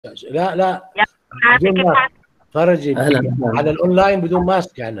لا لا يعطيك بدون ماسك. فرجي على الاونلاين بدون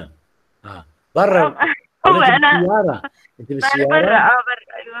ماسك يعني. برا. هو انا بالسيارة. انت بالسيارة؟ برا برا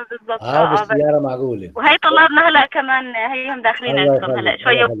ايوه بالضبط. بالسيارة معقولة. وهي طلابنا هلا كمان هيهم داخلين عندكم هلا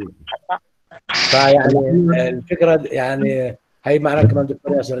شوي. فيعني الفكرة يعني هي معنا كمان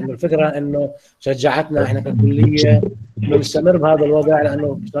دكتور ياسر، انه الفكرة انه شجعتنا احنا ككلية انه نستمر بهذا الوضع،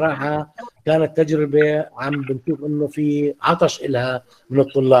 لانه بصراحة كانت تجربة عم بنشوف انه في عطش لها من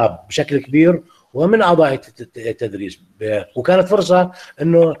الطلاب بشكل كبير ومن اعضاء التدريس، وكانت فرصة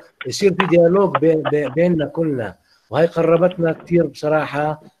انه يصير في ديالوج بيننا كلنا، وهي قربتنا كثير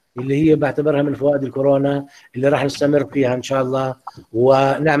بصراحة، اللي هي بعتبرها من فوائد الكورونا اللي راح نستمر فيها ان شاء الله،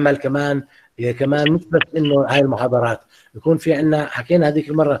 ونعمل كمان مش بس انه هاي المحاضرات يكون في عندنا. حكينا هذيك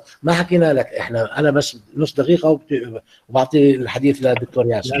المره ما حكينا لك احنا، انا بس نص دقيقه وبعطي الحديث للدكتور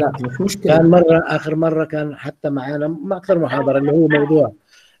ياسر. لا مش مشكله. كان مره اخر مره كان حتى معنا ما اكثر محاضره اللي هو موضوع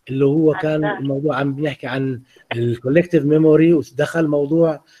اللي هو كان الموضوع عم بنحكي عن الكولكتيف ميموري، ودخل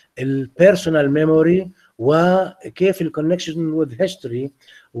موضوع البيرسونال ميموري وكيف الكونكشن وذ هيستوري.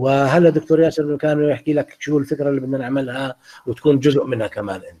 وهلا دكتور ياسر كان يحكي لك شو الفكره اللي بدنا نعملها وتكون جزء منها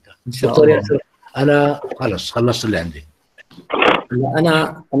كمان انت. ان شاء دكتور الله. ياسر انا خلصت اللي عندي.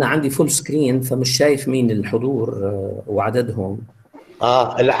 لا انا عندي فول سكرين فمش شايف مين الحضور وعددهم.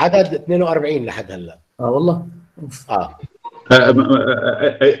 العدد 42 لحد هلا. والله.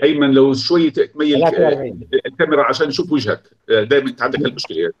 ايمن لو شوي تميل الكاميرا عشان نشوف وجهك، دائما انت عندك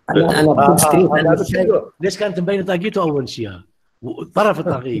هالمشكله. انا فول سكرين. ليش كانت مبينه طاقيته اول شيء وطرف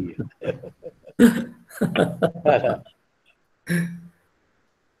الطاقيه؟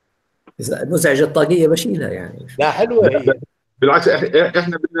 اذا مزعجه الطاقيه بشيلها يعني. لا حلوه هي. بالعكس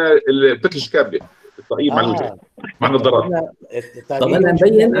احنا بدنا الباكج كامله، الطاقيه مع الوجه مع النظارات. طب انا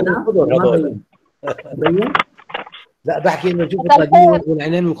مبين انا مبين. لا بحكي انه نشوف الطاقيه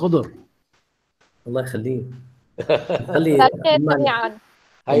والعينين الخضر. الله يخليه. خلي جميعا.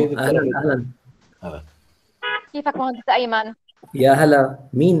 اهلا كيفك مهندس ايمن؟ يا هلا.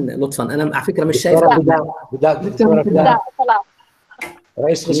 مين لطفا؟ انا على فكره مش شايف. بداع صلاح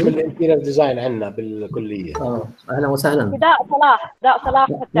رئيس قسم الانتيريور ديزاين عندنا بالكليه. اهلا وسهلا. بداع صلاح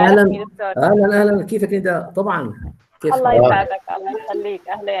اهلا كيفك نداء؟ طبعا كيف الله يسعدك الله يخليك.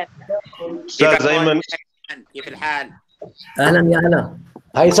 اهلين استاذ ايمن، كيف الحال؟ اهلا يا هلا.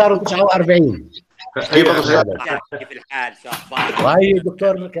 هاي صاروا 49. كيف الحال؟ شو اخبارك؟ وهي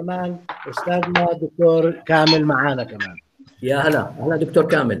دكتور كمان استاذنا دكتور كامل معانا كمان. يا هلا دكتور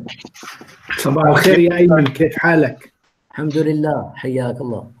كامل. صباح الخير يا ايمن، كيف حالك؟ الحمد لله، حياك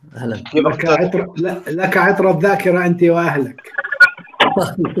الله. اهلا. لك عطر الذاكره انت واهلك.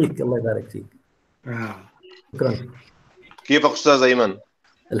 الله يبارك فيك. شكرا. كيفك استاذ ايمن؟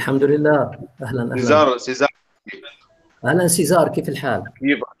 الحمد لله. اهلا سيزار اهلا سيزار، كيف الحال؟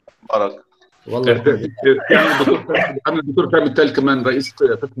 كيفك اخبارك؟ والله عامل الدكتور كامل تال كمان رئيس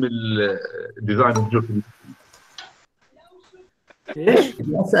قسم الديزاين الجورنالي. ايش؟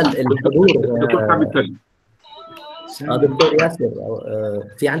 اسال الحضور. الدكتور كامل تال. دكتور ياسر،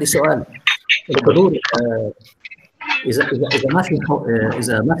 في عندي سؤال. الحضور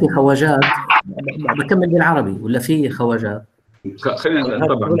اذا ما في خواجات بكمل بالعربي ولا في خواجات؟ خلينا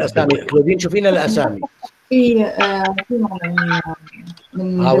طبعا الاسامي. كلودين شوفينا الاسامي. في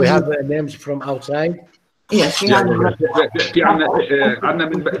من we have names from outside. في عندنا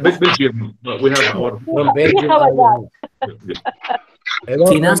من بلجيوم. we have our from Belgium.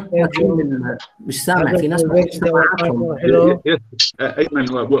 في ناس مش سامع. في ناس ايمن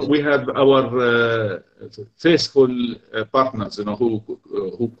we have our faithful partners, you know,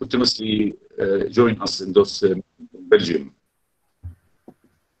 who continuously join us in those Belgium.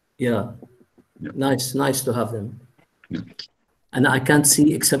 Yeah. Nice to have them. And I can't see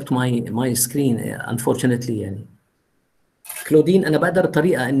except my screen unfortunately يعني. كلودين أنا بقدر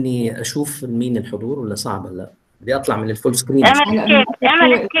طريقة إني أشوف مين الحضور ولا صعب؟ لا بدي أطلع من الفول سكرين.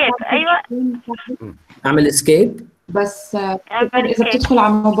 اعمل اسكيب. أيوة أعمل اسكيب. بس إذا بتدخل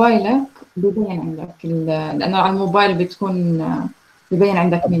على موبايلك ببين عندك لأنه على الموبايل بتكون ببين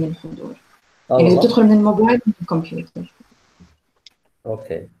عندك مين الحضور. يعني إذا بتدخل من الموبايل من الكمبيوتر.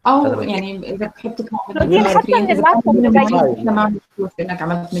 اوكي. او يعني اذا بتحب تطلع من السكرين كمان بتشوف انك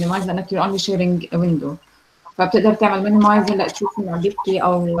عملت مينيمايز لانك you're only sharing a window، فبتقدر تعمل مينيمايز هلا تشوف مين عم بيحكي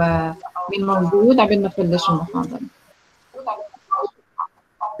او مين موجود قبل ما تبلش المحاضره.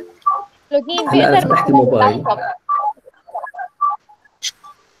 هلا فتحت الموبايل.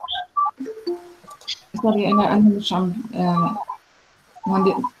 سوري انا مش عم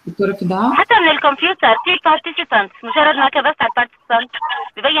مهندس دكتورة فداء. حتى من الكمبيوتر في participants، مجرد ما كبست على participants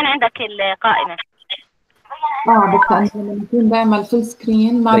ببين عندك القائمة. بس لما يكون بيعمل فول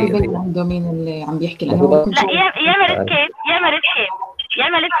سكرين ما بيبين عنده مين اللي عم بيحكي لانه هو بيكون لا يعمل اسكيب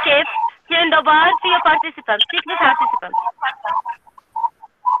يعمل اسكيب في عنده بار فيه بارتيسيبانت فيه 3 بارتيسيبانت.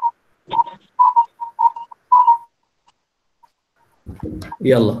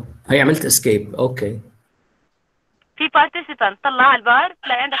 يلا هي عملت اسكيب. اوكي في بارتيسيبانت طلع على البار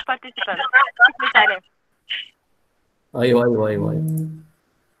تلاقي عندك بارتيسيبانت تكبس عليه. ايوه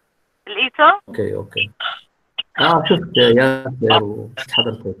لقيته؟ اوكي شفت ياسر وشفت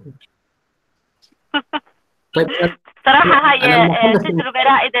حضرتك. طيب صراحة هاي تجربة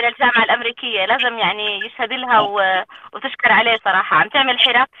رائدة للجامعة الأمريكية، لازم يعني يشهد لها وتشكر عليه صراحة، عم تعمل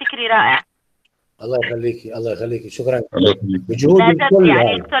حراك فكري رائع. الله يخليكي شكرا بجهود الكل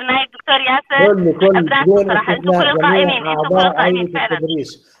يعني دكتور نايف دكتور ياسر أبدعتوا صراحة، أنتم كل القائمين أنتم كل القائمين فعلا.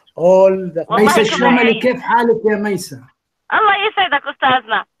 ميسة الشملي كيف حالك يا ميسة؟ الله يسعدك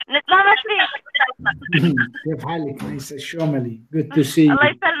أستاذنا، نتلامس فيك. كيف حالك ميسة الشملي؟ good to see you. الله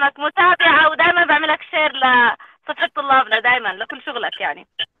يسلمك، متابعة ودائما بعملك شير لصفحة طلابنا دائما لكل شغلك يعني.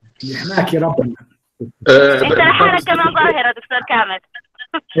 يحماك يا ربنا. أنت لحالك كمان ظاهرة دكتور كامل.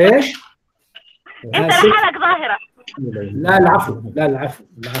 إيش؟ أنت لحالك ظاهرة. لا العفو.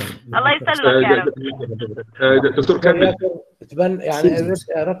 الله يسلمك يا رب. دكتور كامل تبان يعني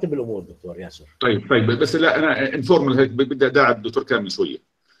رتب الامور دكتور ياسر. طيب بس لا انا انفورمال هيك بدي اداعب الدكتور كامل شويه.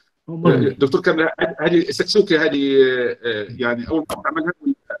 دكتور كامل هذه السكسوكه هذه يعني اول مره بعملها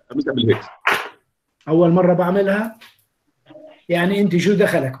عملتها قبل هيك؟ اول مره بعملها؟ يعني انت شو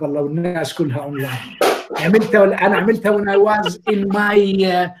دخلك والله والناس كلها اونلاين. انا عملتها when I was in my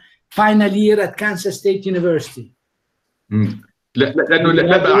final year at Kansas State University. لانه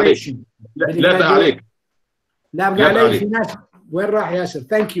لا بقى عليك. لا بقى عليك. لا بقى علي. في ناس وين راح ياسر؟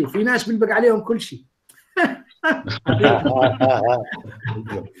 ثانك يو. في ناس بنبقى عليهم كل شيء.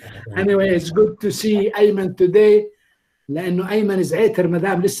 Anyway, it's good to see أيمن today لأنه أيمن زعيتر ما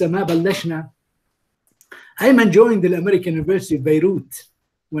دام لسه ما بلشنا. أيمن joined the American University of Beirut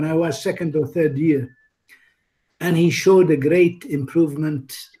when I was second or third year, and he showed a great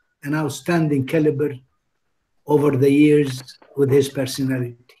improvement, an outstanding caliber over the years with his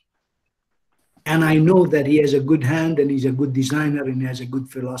personality. And I know that he has a good hand and he's a good designer and he has a good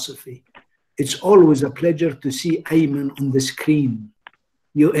philosophy. It's always a pleasure to see Ayman on the screen.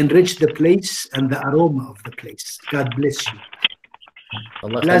 You enrich the place and the aroma of the place. God bless you.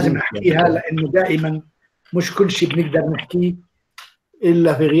 لازم أحكيها لأنه دائما مش كل شيء بنقدر نحكيه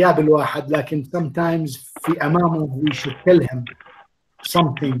إلا في غياب الواحد، لكن sometimes في أمامه we should tell him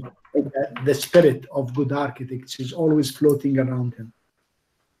something. The spirit of good architects is always floating around him.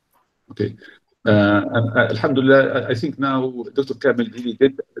 Okay. Alhamdulillah, I think now Dr. Kamel really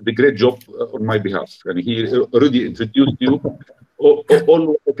did the great job on my behalf. And he already introduced you. All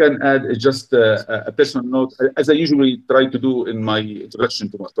I can add is just a personal note, as I usually try to do in my introduction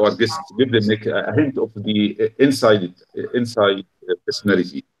to our guests, give them a hint of the inside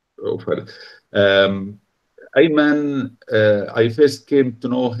personality of her. Ayman, I first came to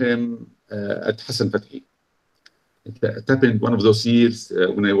know him at Hassan Fathy. It happened one of those years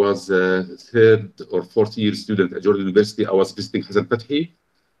when I was third or fourth year student at Jordan University. I was visiting Hassan Fathy,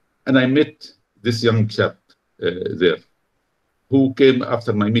 and I met this young chap there, who came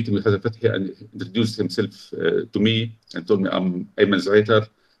after my meeting with Hassan Fathy and introduced himself to me and told me, I'm Ayman Zaiter.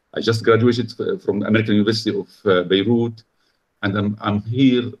 I just graduated from the American University of Beirut, and I'm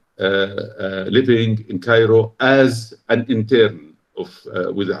here living in Cairo as an intern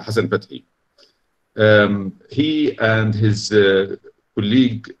with Hassan Fathy. He and his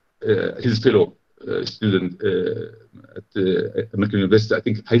colleague, his fellow student at American University, I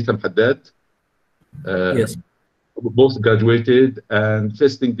think Haytham Haddad, yes, both graduated. And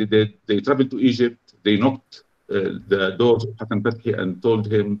first thing they did, they traveled to Egypt. They knocked the doors of Hassan Fathy and told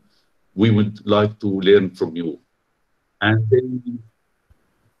him, "We would like to learn from you." And then,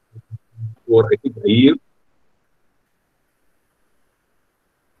 for I think a year.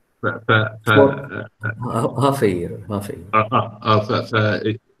 half a year.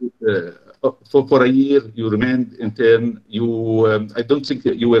 For a year, you remained intern. You, I don't think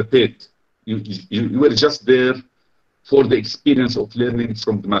that you were paid. You were just there for the experience of learning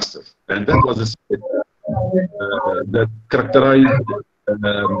from the master, and that was a spirit that characterized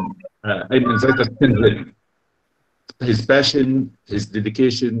Ayman Zaiter. His passion, his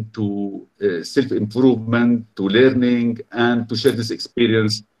dedication to self-improvement, to learning, and to share this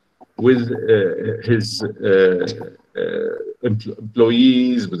experience with his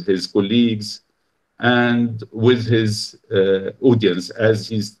employees, with his colleagues, and with his audience, as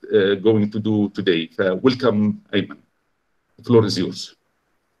he's going to do today. Welcome, Ayman. The floor is yours.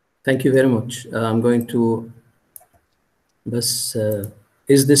 Thank you very much. I'm going to But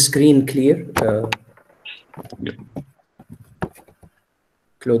is the screen clear? Yeah.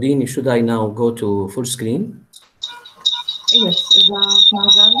 Claudine, should I now go to full screen? Yes, إذا في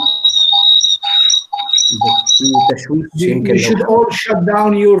مجال. You should all shut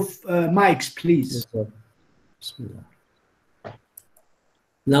down your mics, please.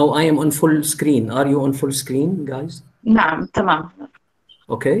 Now I am on full screen. Are you on full screen, guys? نعم تمام.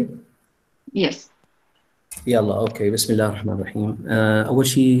 Okay. Yes. يلا okay. بسم الله الرحمن الرحيم. أول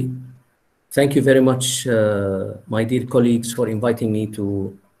شيء, thank you very much, my dear colleagues, for inviting me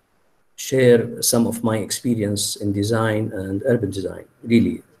to share some of my experience in design and urban design.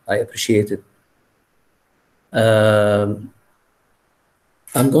 Really, I appreciate it.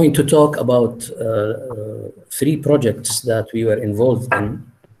 I'm going to talk about 3 projects that we were involved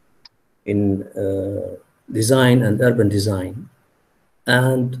in design and urban design.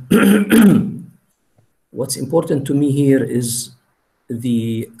 And what's important to me here is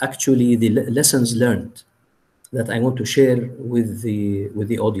the lessons learned that I want to share with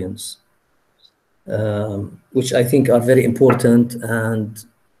the audience, which I think are very important, and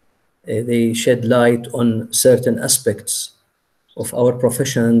they shed light on certain aspects of our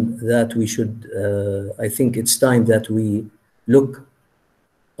profession that we should, I think it's time that we look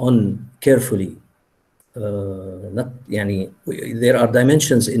on carefully. There are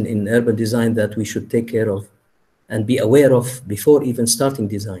dimensions in urban design that we should take care of and be aware of before even starting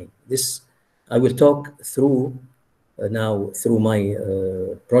design. This I will talk through now through my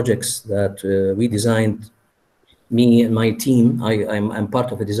projects that we designed. Me and my team, I'm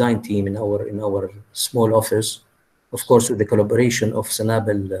part of a design team in our small office, of course, with the collaboration of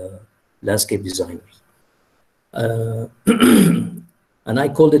Sanabel landscape designers. And I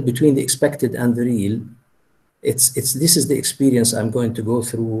called it Between the Expected and the Real. This is the experience I'm going to go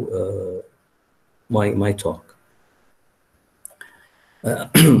through my talk.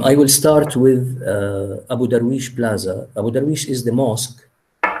 I will start with Abu Darwish Plaza. Abu Darwish is the mosque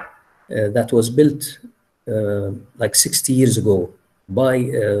that was built like 60 years ago by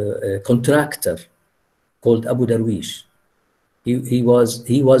a contractor called Abu Darwish. He was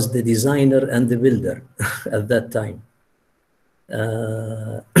the designer and the builder at that time.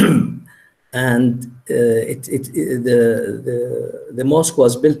 And the mosque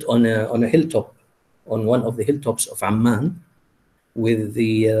was built on a hilltop, on one of the hilltops of Amman, with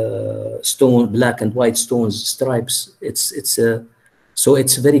the black and white stones stripes. So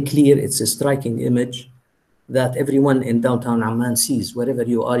it's very clear. It's a striking image that everyone in downtown Amman sees. Wherever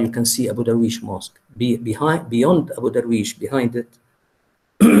you are, you can see Abu Darwish Mosque. Beyond Abu Darwish, behind it,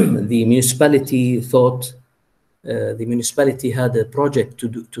 the municipality thought. The municipality had a project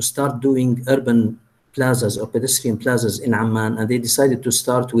to start doing urban plazas or pedestrian plazas in Amman, and they decided to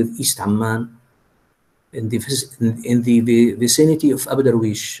start with East Amman in the vicinity of Abu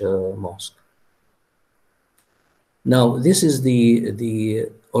Darwish Mosque. Now, this is the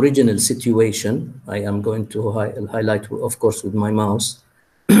original situation. I am going to highlight, of course, with my mouse.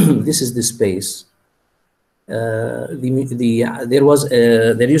 This is the space. There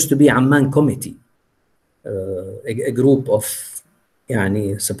used to be Amman committee. A group of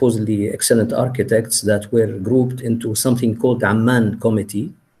supposedly excellent architects that were grouped into something called Amman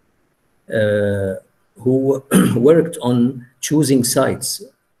Committee, who worked on choosing sites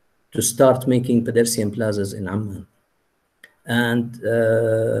to start making pedestrian plazas in Amman. And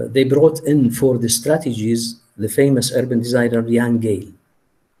they brought in for the strategies the famous urban designer Jan Gale,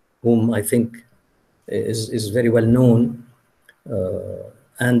 whom I think is very well known.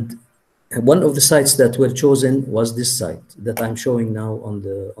 And one of the sites that were chosen was this site that I'm showing now on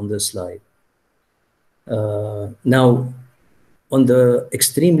the slide. Now, on the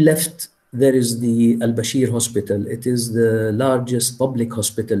extreme left, there is the Al-Bashir Hospital. It is the largest public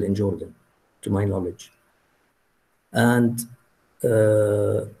hospital in Jordan, to my knowledge. And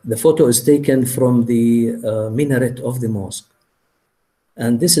the photo is taken from the minaret of the mosque.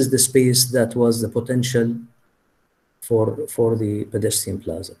 And this is the space that was the potential for the pedestrian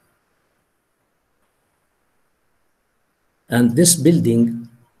plaza. And this building,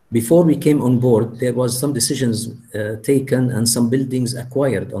 before we came on board, there was some decisions taken and some buildings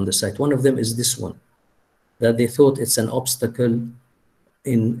acquired on the site. One of them is this one, that they thought it's an obstacle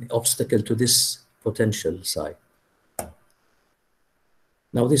to this potential site.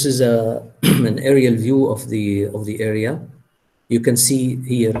 Now this is an aerial view of the area. You can see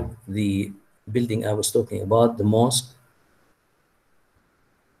here the building I was talking about, the mosque.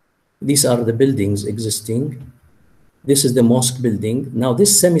 These are the buildings existing. This is the mosque building. Now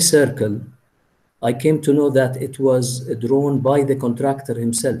this semicircle, I came to know that it was drawn by the contractor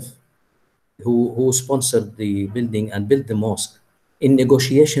himself. who sponsored the building and built the mosque in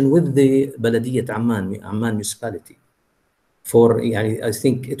negotiation with the Baladiyat Amman municipality. I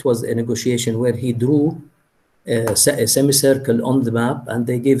think it was a negotiation where he drew a semicircle on the map and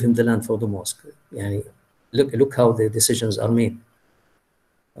they gave him the land for the mosque. Look how the decisions are made.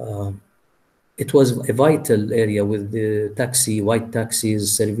 It was a vital area with the white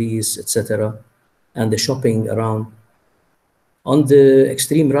taxis, service, etc., and the shopping around. On the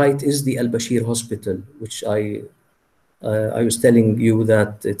extreme right is the Al-Bashir Hospital, which I was telling you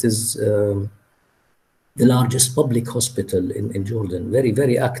that it is the largest public hospital in Jordan, very,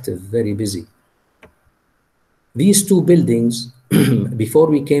 very active, very busy. These two buildings, before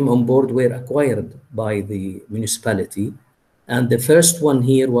we came on board, were acquired by the municipality, and the first one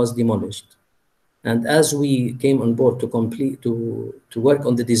here was demolished. And as we came on board to work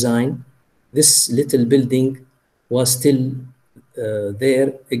on the design, this little building was still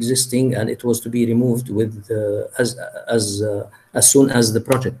there existing, and it was to be removed with as soon as the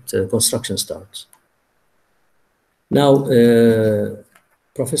project construction starts. Now,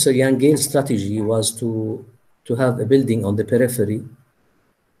 Professor Jan Gehl's strategy was to have a building on the periphery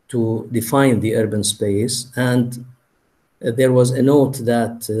to define the urban space, and there was a note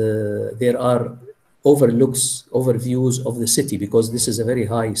that there are overviews of the city, because this is a very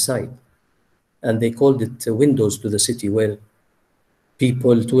high site, and they called it windows to the city, where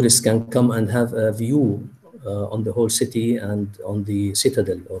tourists can come and have a view on the whole city and on the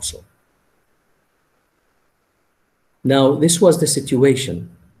citadel also. Now, this was the situation.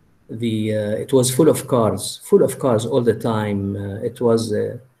 It was full of cars all the time. It was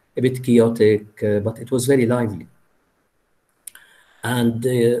a bit chaotic, but it was very lively. And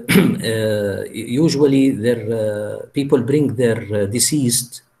usually people bring their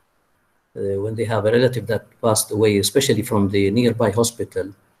deceased when they have a relative that passed away, especially from the nearby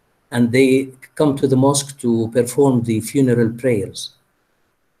hospital, and they come to the mosque to perform the funeral prayers,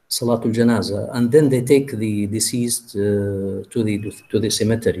 Salatul Janaza, and then they take the deceased to the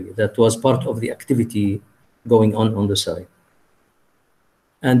cemetery. That was part of the activity going on the side.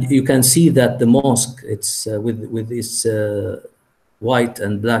 And you can see that the mosque, it's with this white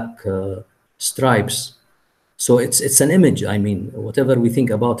and black stripes. So it's an image. I mean, whatever we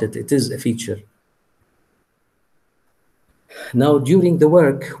think about it, it is a feature. Now, during the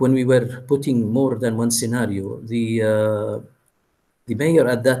work, when we were putting more than one scenario, the mayor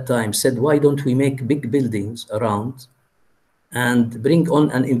at that time said, why don't we make big buildings around and bring on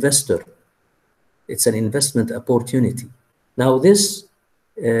an investor? It's an investment opportunity. Now, this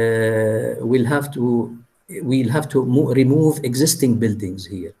we'll have to remove existing buildings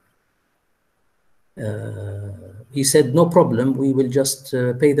here. He said, no problem, we will just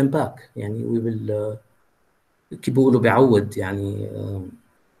pay them back. يعني we will كيف بيقولوا بيعوض يعني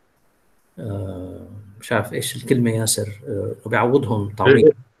مش عارف ايش الكلمة ياسر بيعوضهم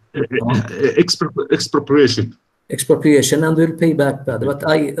تعويض. Expropriation, and we'll pay back that.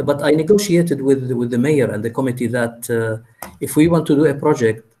 But I negotiated with the mayor and the committee that if we want to do a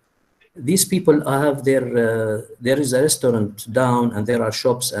project, these people have there is a restaurant down, and there are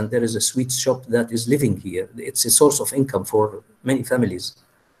shops, and there is a sweet shop that is living here. It's a source of income for many families.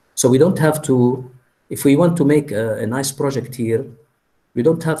 So we don't have to, if we want to make a nice project here, we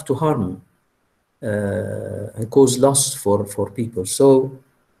don't have to harm and cause loss for people. So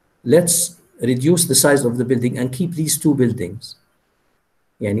let's reduce the size of the building and keep these two buildings,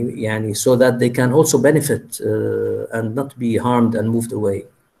 so that they can also benefit and not be harmed and moved away.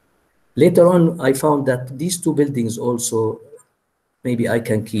 Later on, I found that these two buildings also, maybe I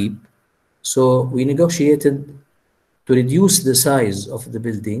can keep. So we negotiated to reduce the size of the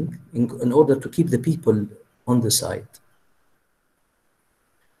building in order to keep the people on the site.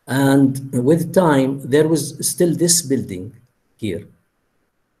 And with time, there was still this building here.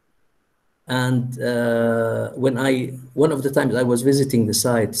 And one of the times I was visiting the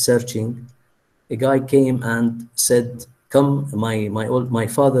site, searching, a guy came and said, come, my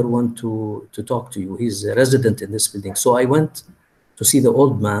father want to talk to you. He's a resident in this building. So I went to see the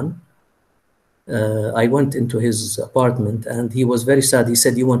old man. I went into his apartment, and he was very sad. He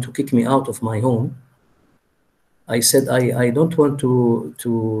said, you want to kick me out of my home? I said, I don't want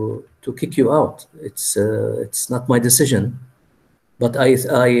to kick you out. It's not my decision. But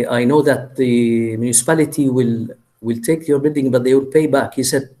I know that the municipality will take your building, but they will pay back. He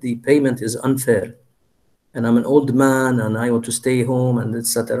said the payment is unfair, and I'm an old man, and I want to stay home, and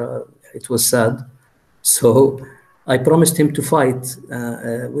etc. It was sad. So I promised him to fight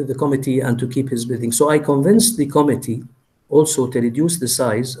with the committee and to keep his building. So I convinced the committee also to reduce the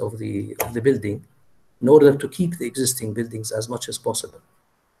size of the building in order to keep the existing buildings as much as possible.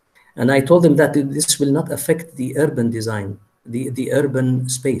 And I told them that this will not affect the urban design, the urban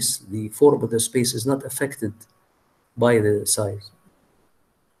space. The form of the space is not affected by the size.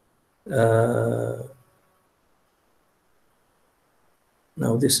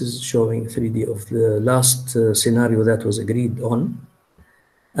 Now this is showing 3D of the last scenario that was agreed on.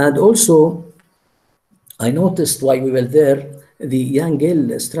 And also, I noticed while we were there, the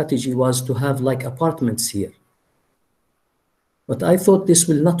Yangel strategy was to have like apartments here. But I thought this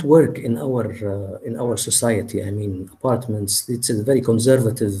will not work in our society. I mean, apartments, it's a very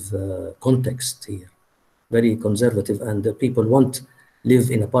conservative context here, very conservative, and people won't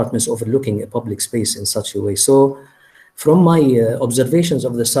live in apartments overlooking a public space in such a way. So from my observations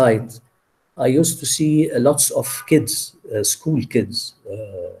of the site, I used to see lots of kids, school kids,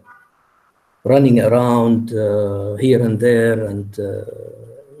 running around here and there, and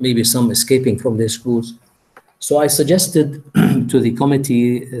maybe some escaping from their schools. So I suggested to the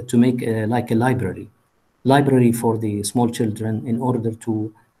committee to make like a library for the small children in order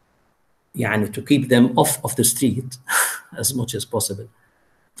to keep them off of the street as much as possible.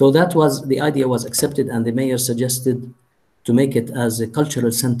 So that was, the idea was accepted, and the mayor suggested to make it as a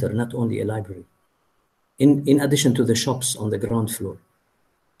cultural center, not only a library, in addition to the shops on the ground floor,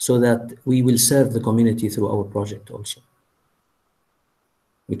 so that we will serve the community through our project also,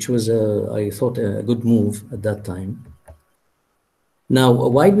 which was, I thought, a good move at that time. Now,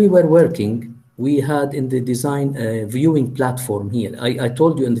 while we were working, we had in the design a viewing platform here. I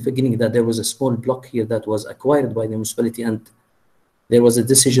told you in the beginning that there was a small block here that was acquired by the municipality, and there was a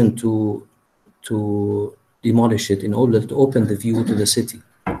decision to demolish it in order to open the view to the city.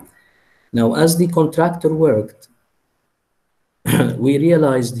 Now, as the contractor worked, we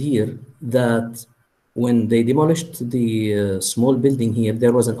realized here that when they demolished the small building here,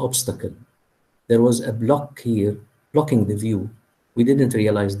 there was an obstacle. There was a block here blocking the view. We didn't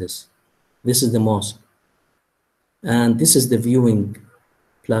realize this. This is the mosque. And this is the viewing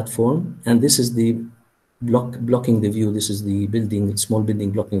platform. And this is the block blocking the view. This is the building, small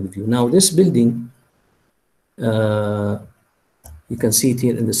building blocking the view. Now this building, you can see it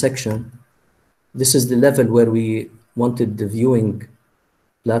here in the section. This is the level where we wanted the viewing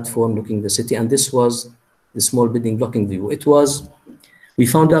platform looking the city, and this was the small building blocking view. It was, we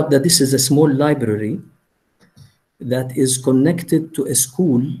found out that this is a small library that is connected to a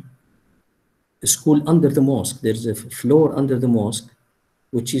school under the mosque. There's a floor under the mosque,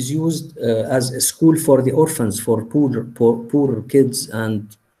 which is used as a school for the orphans, for poor kids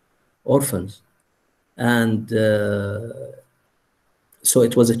and orphans. And so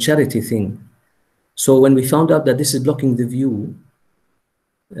it was a charity thing. So when we found out that this is blocking the view,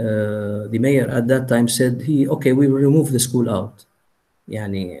 the mayor at that time said, okay, we will remove the school out.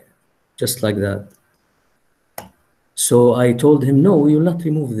 Just like that. So I told him, no, we will not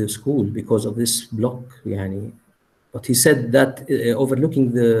remove the school because of this block. But he said that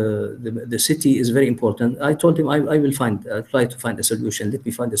overlooking the city is very important. I told him I'll try to find a solution. Let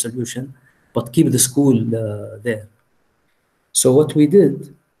me find a solution, but keep the school there. So what we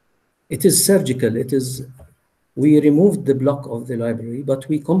did, it is surgical. We removed the block of the library, but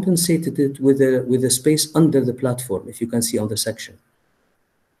we compensated it with a space under the platform, if you can see on the section.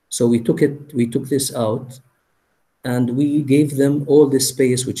 So we took this out, and we gave them all this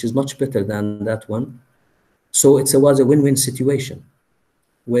space, which is much better than that one. So it was a win-win situation,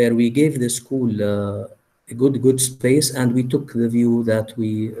 where we gave the school a good space, and we took the view that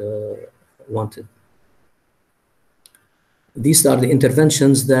we wanted. These are the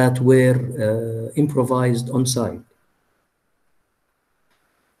interventions that were improvised on site.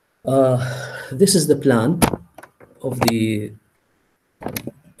 This is the plan of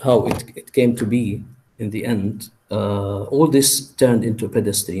how it came to be in the end. All this turned into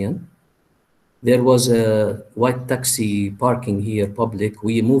pedestrian. There was a white taxi parking here, public.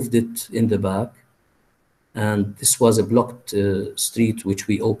 We moved it in the back, and this was a blocked street which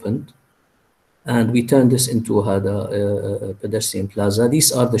we opened. And we turned this into a pedestrian plaza.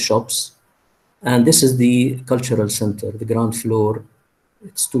 These are the shops. And this is the cultural center, the ground floor.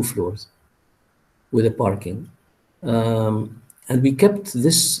 It's 2 floors with a parking. And we kept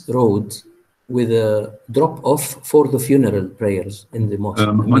this road with a drop-off for the funeral prayers in the mosque.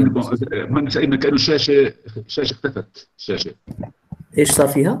 مهندس أيمن، كأنه الشاشة اختفت. إيش صار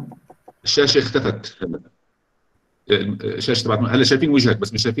فيها؟ الشاشة اختفت. الشاشة تبعت هلا شايفين وجهك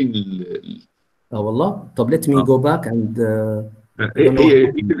بس مش شايفين والله. طب let me go back and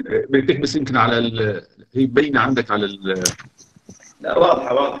هي بتحبس يمكن على هي باينه عندك على لا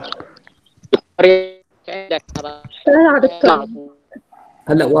واضحه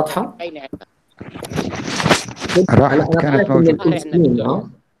هلا واضحه. راحت كانت موجودة.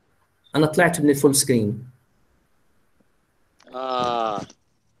 انا طلعت من الفول سكرين.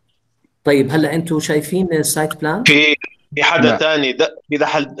 طيب هلا انتم شايفين السايت بلان؟ في حدا ثاني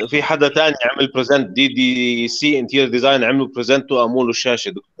في حدا ثاني عمل بريزنت دي سي انتيريور ديزاين عملوا بريزنت وقاموا له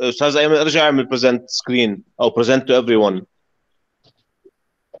الشاشه. استاذ ايمن ارجع اعمل بريزنت سكرين او بريزنت تو ايفري ون.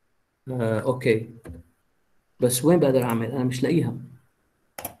 اوكي بس وين بقدر اعمل؟ انا مش لاقيها.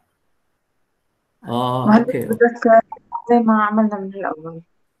 اوكي بدك زي ما عملنا من الاول.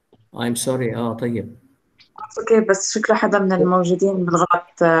 I'm sorry. طيب اوكي بس شكله حدا من الموجودين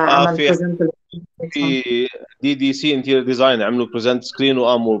بالغلط عمل بريزنت. في دي سي انتيريور ديزاين عملوا بريزنت سكرين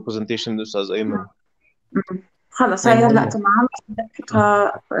وقاموا برزنتيشن الاستاذ ايمن. خلص هاي هلا تمام.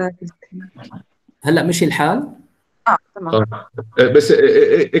 هلا مشي الحال؟ تمام. بس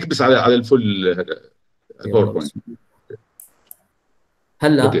اكبس على الفل باوربوينت.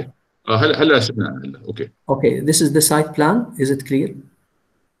 هلا اوكي هلا شفنا هلا. اوكي this is the site plan. Is it clear?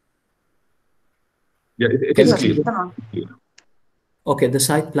 Yeah, it is clear. Okay, the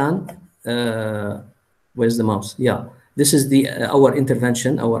site plan. Where's the mouse? Yeah, this is the our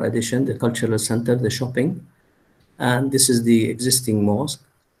intervention, our addition, the cultural center, the shopping, and this is the existing mosque,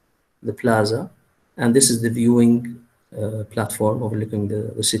 the plaza, and this is the viewing platform overlooking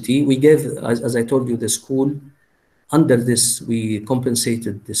the city. We gave, as I told you, the school. Under this, we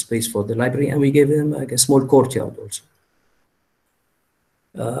compensated the space for the library, and we gave them like a small courtyard also.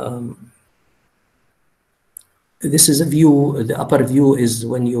 This is a view. The upper view is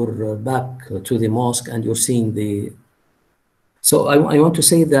when you're back to the mosque and you're seeing the. So I want to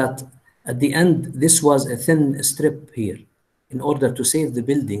say that at the end, this was a thin strip here. In order to save the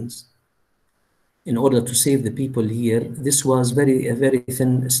buildings, in order to save the people here, this was a very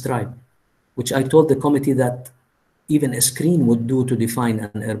thin stripe, which I told the committee that even a screen would do to define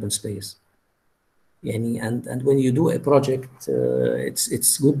an urban space. And when you do a project,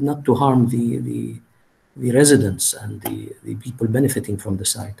 it's good not to harm the residents and the people benefiting from the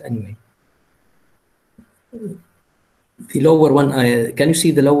site. Anyway, the lower one, can you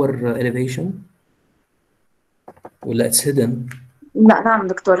see the lower elevation? Well, it's hidden. لا نعم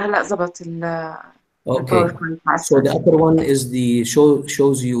دكتور هلا زبط Okay. So the upper one is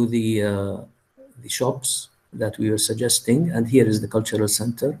shows you the shops that we were suggesting, and here is the cultural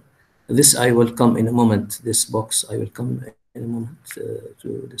center. This I will come in a moment. This box I will come in a moment to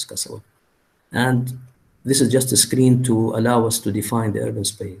discuss about. And this is just a screen to allow us to define the urban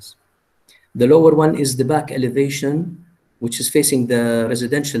space. The lower one is the back elevation, which is facing the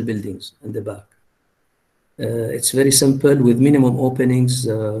residential buildings in the back. It's very simple with minimum openings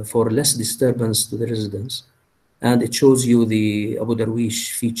for less disturbance to the residents. And it shows you the Abu Darwish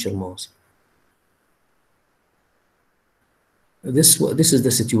feature mosque. This is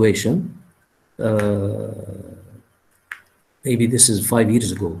the situation. Maybe this is 5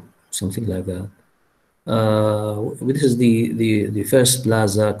 years ago, something like that. This is the first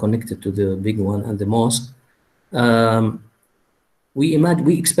plaza connected to the big one and the mosque. We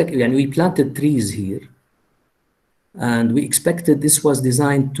planted trees here, and we expected this was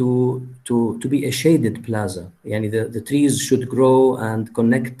designed to be a shaded plaza. The trees should grow and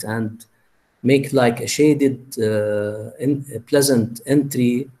connect and make like a shaded, pleasant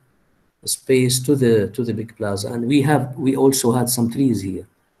entry space to the big plaza. And we also had some trees here.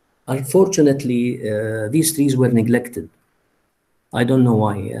 Unfortunately, these trees were neglected. I don't know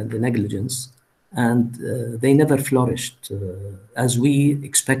why, the negligence, and they never flourished as we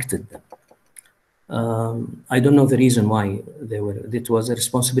expected them. I don't know the reason why it was a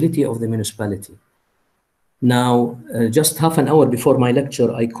responsibility of the municipality. Now, just half an hour before my lecture,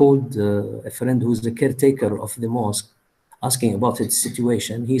 I called a friend who's the caretaker of the mosque, asking about its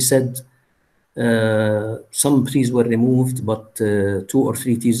situation. He said some trees were removed, but 2 or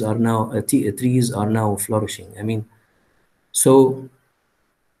 3 trees are now flourishing. So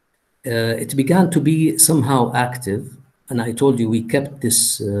it began to be somehow active. And I told you we kept this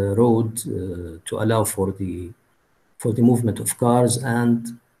road to allow for the movement of cars and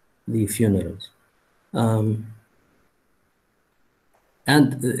the funerals.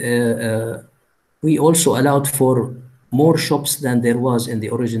 We also allowed for more shops than there was in the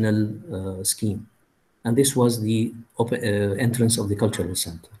original scheme. And this was the entrance of the cultural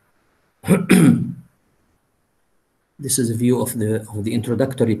center. This is a view of the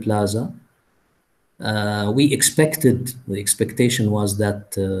introductory plaza. The expectation was that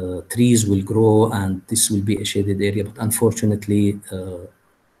trees will grow and this will be a shaded area, but unfortunately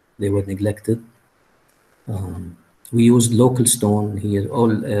they were neglected. We used local stone here,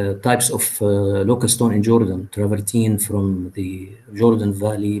 all types of local stone in Jordan, travertine from the Jordan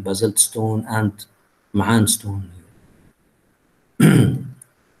Valley, basalt stone, and Ma'an stone.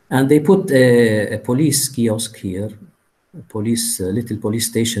 And they put a police kiosk here, little police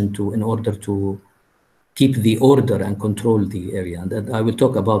station in order to keep the order and control the area. And I will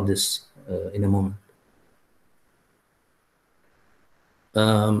talk about this in a moment.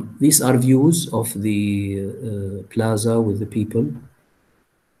 These are views of the plaza with the people.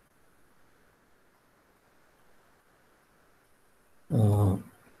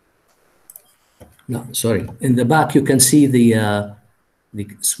 No, sorry. In the back, you can see the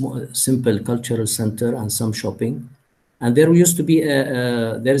small, simple cultural center and some shopping. And there used to be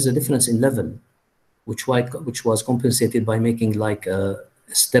there is a difference in level, which was compensated by making like a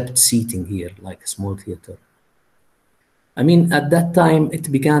stepped seating here, like a small theater. I mean, at that time, it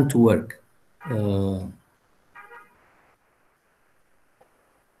began to work.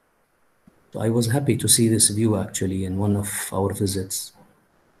 I was happy to see this view actually in one of our visits.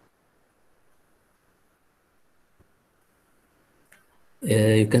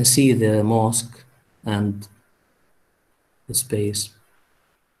 You can see the mosque and the space.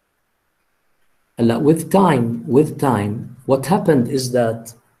 With time, what happened is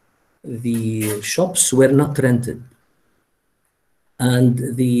that the shops were not rented,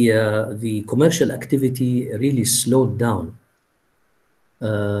 and the commercial activity really slowed down.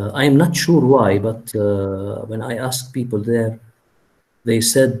 I am not sure why, but when I asked people there, they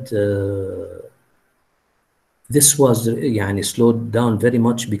said this was slowed down very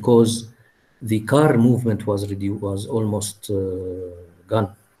much because the car movement was almost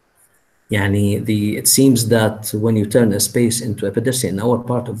gone. It seems that when you turn a space into a pedestrian in our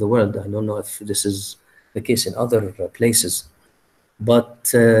part of the world, I don't know if this is the case in other places,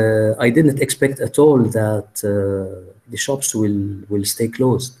 but I didn't expect at all that the shops will stay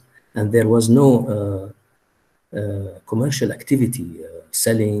closed, and there was no commercial activity,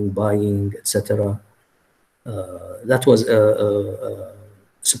 selling, buying, etc. That was a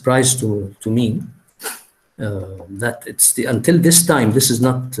surprise to me. That until this time this is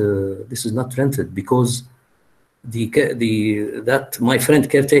not rented, because that my friend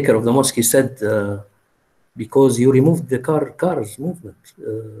caretaker of the mosque, he said because you removed the cars movement.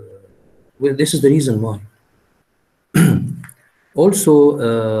 Well, this is the reason why.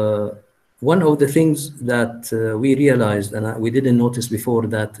 Also, one of the things that we realized, and we didn't notice before,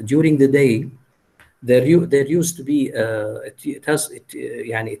 that during the day there used to be it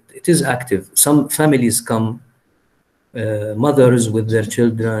is active. Some families come, mothers with their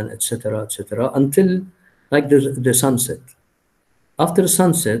children, etc., until like the sunset. After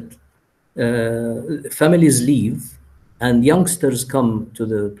sunset, families leave, and youngsters come to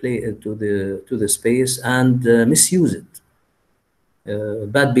the space and misuse it.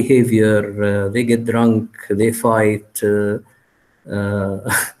 Bad behavior. They get drunk. They fight.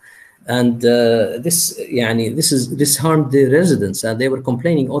 And this harmed the residents, and they were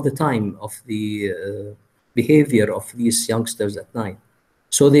complaining all the time of the behavior of these youngsters at night.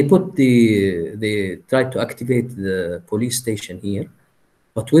 So they tried to activate the police station here,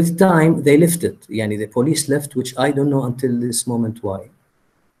 but with time they left it. The police left, which I don't know until this moment why.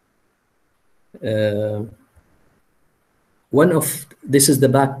 This is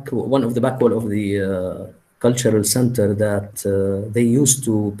one of the back wall of the cultural center that they used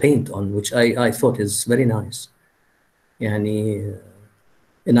to paint on, which I thought is very nice.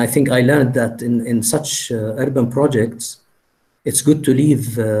 And I think I learned that in such urban projects, it's good to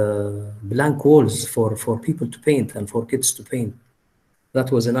leave blank walls for people to paint and for kids to paint.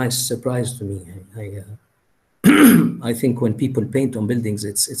 That was a nice surprise to me. I think when people paint on buildings,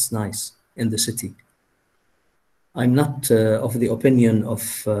 it's nice in the city. I'm not of the opinion of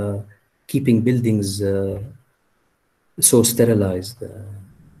keeping buildings so sterilized.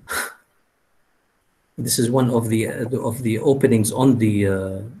 This is one of the openings on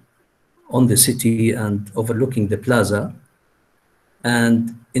the city and overlooking the plaza.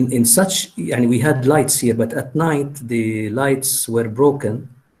 And in such, we had lights here, but at night the lights were broken.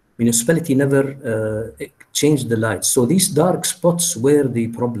 Municipality never changed the lights. So these dark spots were the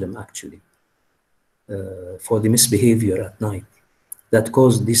problem actually for the misbehavior at night that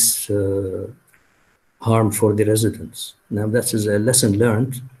caused this harm for the residents. Now that is a lesson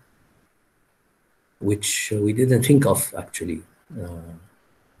learned, which we didn't think of actually.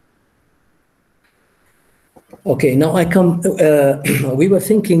 Okay, now I come, we were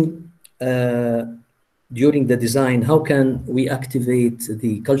thinking during the design, how can we activate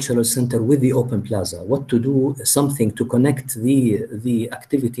the cultural center with the open plaza? What to do, something to connect the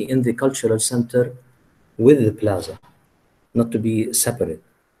activity in the cultural center with the plaza, not to be separate.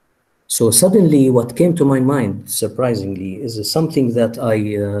 So suddenly what came to my mind, surprisingly, is something that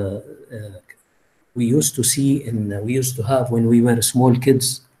we used to see we used to have when we were small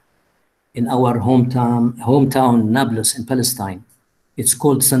kids in our hometown Nablus in Palestine. It's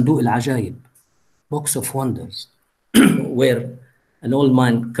called Sanduq al-Ajaib, Box of Wonders, where an old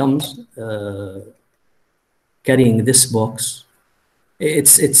man comes carrying this box.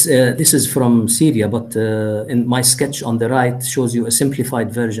 This is from Syria, but in my sketch on the right shows you a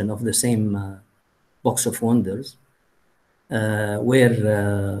simplified version of the same Box of Wonders,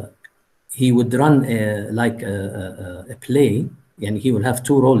 where he would run like a play, and he will have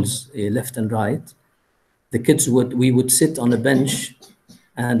two roles, left and right. The kids we would sit on a bench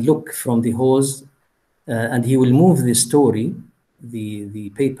and look from the hose, and he will move the story,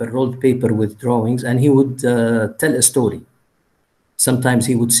 the paper, rolled paper with drawings, and he would tell a story. Sometimes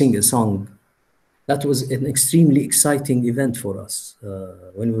he would sing a song. That was an extremely exciting event for us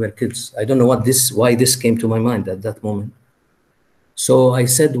when we were kids. I don't know why this came to my mind at that moment. So I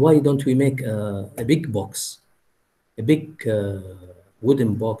said, why don't we make a big box, a big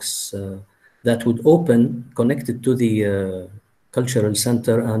wooden box that would open, connected to the cultural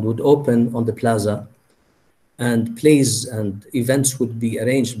center, and would open on the plaza, and plays and events would be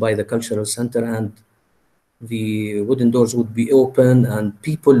arranged by the cultural center, and the wooden doors would be open, and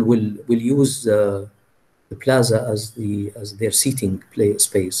people will use the plaza as their seating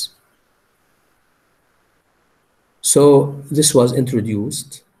space. So this was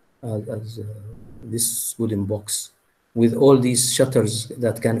introduced as this wooden box with all these shutters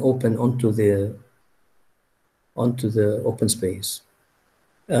that can open onto the open space.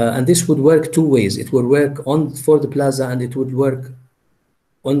 And this would work two ways. It would work for the plaza, and it would work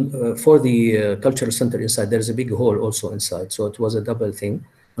for the cultural center inside. There's a big hall also inside, so it was a double thing.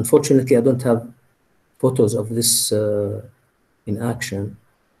 Unfortunately, I don't have photos of this in action,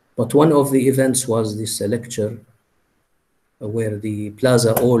 but one of the events was this lecture where the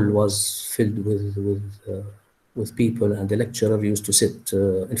plaza all was filled with people, and the lecturer used to sit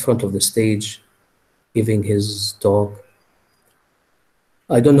in front of the stage giving his talk.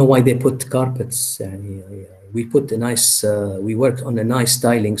 I don't know why they put carpets. We put a nice, we worked on a nice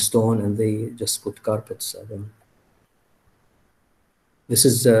tiling stone, and they just put carpets. I don't know. This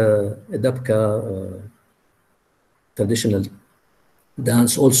is a Dabka traditional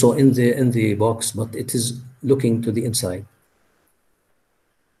dance, also in the box, but it is looking to the inside.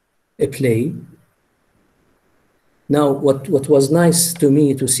 A play. Now, what was nice to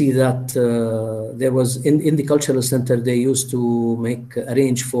me to see that there was in the cultural center, they used to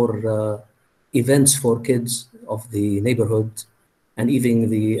arrange for events for kids of the neighborhood, and even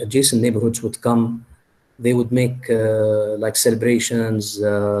the adjacent neighborhoods would come. They would make like celebrations,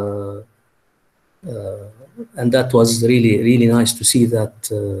 and that was really, really nice to see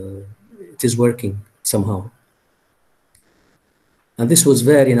that it is working somehow. And this was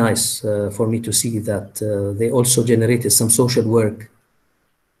very nice for me to see that they also generated some social work,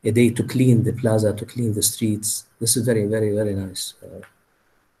 a day to clean the plaza, to clean the streets. This is very, very, very nice.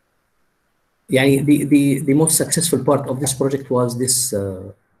 The most successful part of this project was this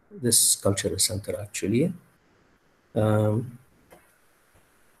cultural center, actually.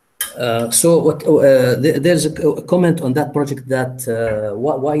 There's a comment on that project that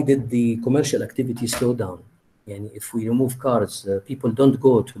why did the commercial activity slow down? And if we remove cars, people don't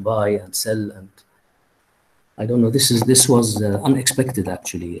go to buy and sell, and I don't know. This was unexpected,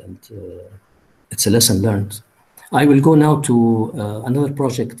 actually, and it's a lesson learned. I will go now to another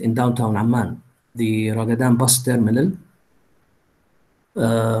project in downtown Amman, the Ragadan bus terminal.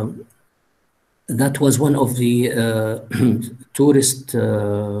 That was one of the tourist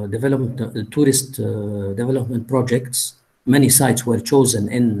development projects. Many sites were chosen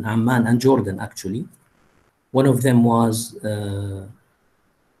in Amman and Jordan, actually. One of them was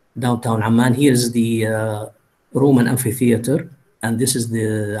downtown Amman. Here's the Roman amphitheater, and this is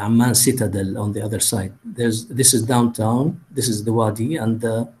the Amman citadel on the other side. This is downtown, this is the Wadi, and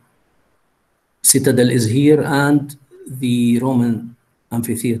the citadel is here, and the Roman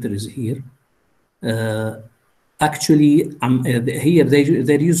amphitheater is here. Actually, here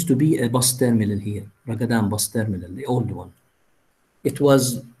there used to be a bus terminal here, Ragadan bus terminal, the old one. It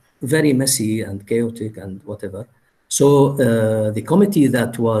was very messy and chaotic and whatever. So the committee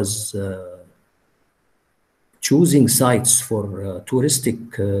that was choosing sites for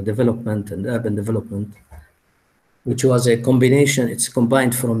touristic development and urban development, which was a combination, it's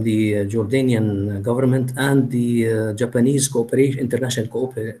combined from the Jordanian government and the Japanese International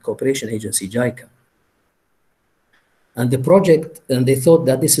Cooperation Agency, JICA. And the project, and they thought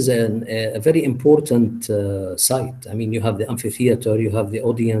that this is a very important site. I mean, you have the amphitheater, you have the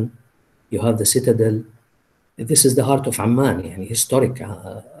Odeon, you have the citadel. This is the heart of Amman, historic.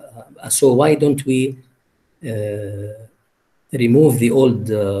 So why don't we remove the old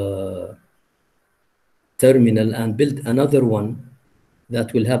terminal and build another one that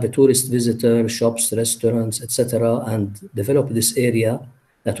will have a tourist visitor, shops, restaurants, etc., and develop this area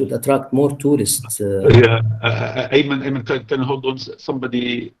that would attract more tourists. Ayman, can you hold on?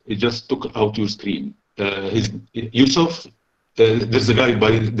 Somebody just took out your screen. His Yusuf. There's a guy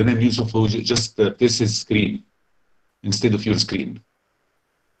by the name Yusuf who just placed his screen instead of your screen.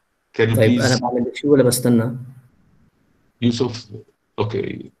 Can you طيب please? أنا بعمل شو ولا بستنى؟ Yusuf,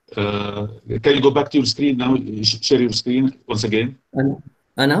 okay. Can you go back to your screen now? Share your screen once again.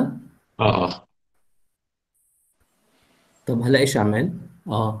 أنا؟ آه. طب هلا إيش أعمل؟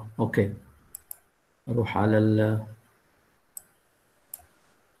 أوكي. أروح على ال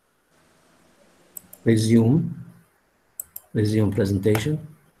resume presentation.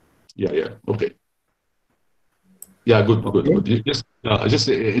 Yeah. Okay. Yeah, good. Just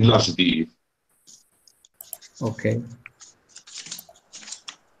enlarge the. Okay.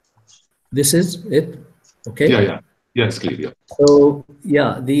 This is it. Okay. Yeah, it's clear. Yeah. So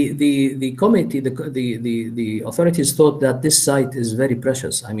yeah, the committee, the authorities thought that this site is very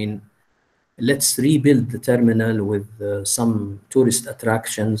precious. I mean, let's rebuild the terminal with some tourist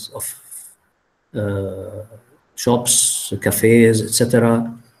attractions of shops, cafes,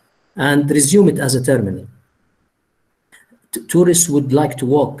 etc., and resume it as a terminal. Tourists would like to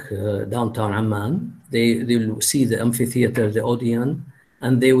walk downtown Amman. They will see the amphitheater, the Odeon,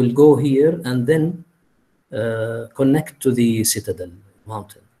 and they will go here and then connect to the Citadel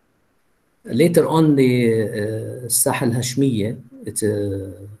mountain. Later on, the Sahel Hashmiya,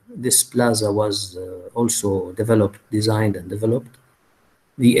 this plaza was also designed and developed.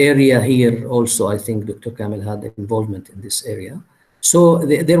 The area here also, I think Dr. Kamel had involvement in this area. So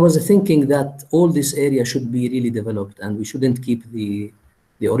there was a thinking that all this area should be really developed and we shouldn't keep the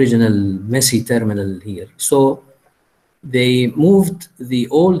original messy terminal here. So they moved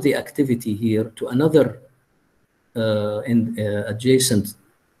all the activity here to another adjacent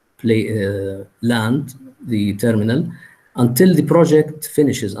land, the terminal, until the project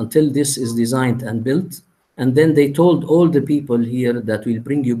finishes, until this is designed and built. And then they told all the people here that we'll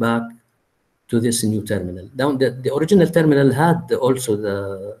bring you back to this new terminal. Now, the original terminal had also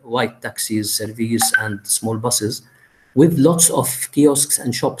the white taxis, service, and small buses with lots of kiosks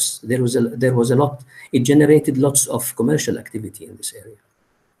and shops. There was a lot. It generated lots of commercial activity in this area.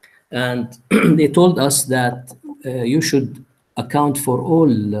 And they told us that you should account for all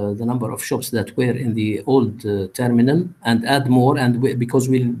the number of shops that were in the old terminal and add more, because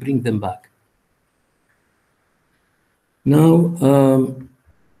we'll bring them back. Now,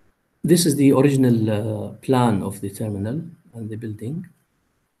 this is the original plan of the terminal and the building,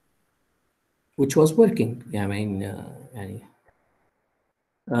 which was working. Yeah, I mean,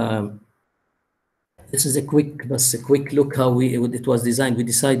 this is a quick look how it was designed. We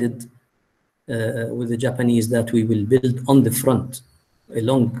decided with the Japanese that we will build on the front, a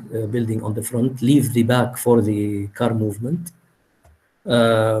long building on the front, leave the back for the car movement.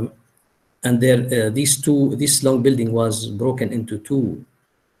 And this long building was broken into two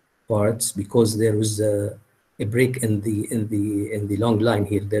parts because there was a break in the long line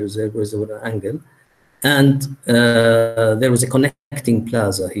here. There was an angle, and there was a connecting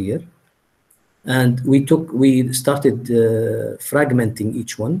plaza here. And we started fragmenting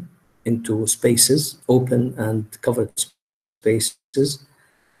each one into spaces, open and covered spaces.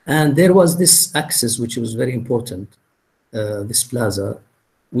 And there was this access, which was very important, this plaza.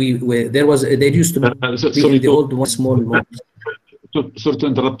 They used to be in the old one, small malls. Sorry to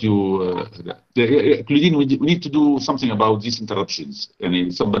interrupt you, Claudine. We need to do something about these interruptions. I mean,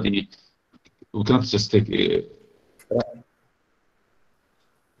 we cannot just take a...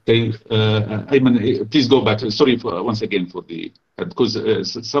 Okay, Ayman, please go back. Sorry once again for the... Because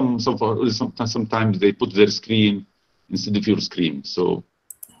sometimes they put their screen instead of your screen, so...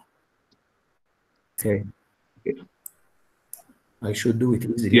 Okay. I should do it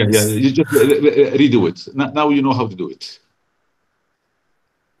easily. Yeah, you just redo it. Now you know how to do it.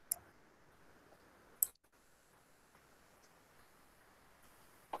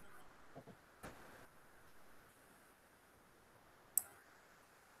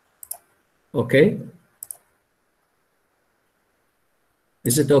 Okay.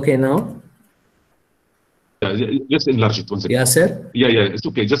 Is it okay now? Just enlarge it once again. Yeah, sir? Yeah, it's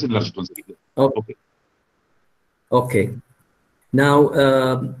okay. Just enlarge it once again. Okay. Okay. Now,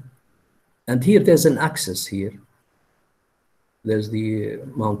 and here there's an access here. There's the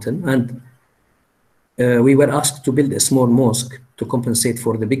mountain. And we were asked to build a small mosque to compensate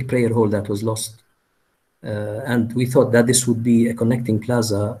for the big prayer hall that was lost. And we thought that this would be a connecting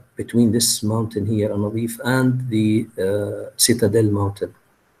plaza between this mountain here, Al-Nadif, and the Citadel mountain.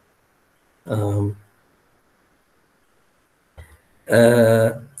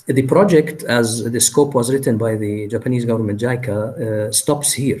 The project, as the scope was written by the Japanese government, JICA,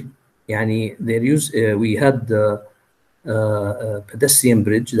 stops here. Yani we had a pedestrian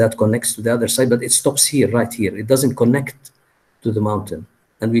bridge that connects to the other side, but it stops here, right here. It doesn't connect to the mountain.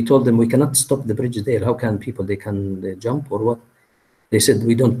 And we told them we cannot stop the bridge there. How can people, they can jump or what? They said,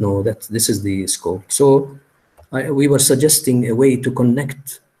 we don't know, that this is the scope. So we were suggesting a way to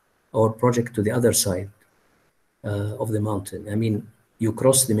connect our project to the other side of the mountain. I mean, you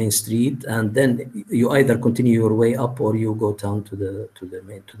cross the main street and then you either continue your way up or you go down to the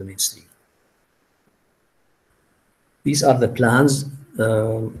main street. These are the plans.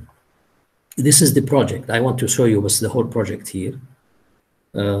 This is the project. I want to show you what's the whole project here.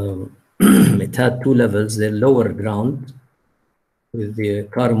 It had 2 levels. The lower ground with the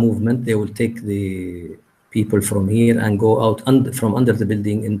car movement, they will take the people from here and go out from under the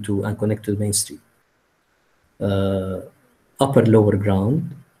building into and connect to the main street. Upper lower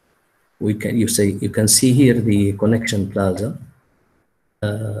ground, you can see here the connection plaza.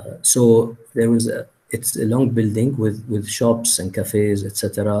 So it's a long building with shops and cafes,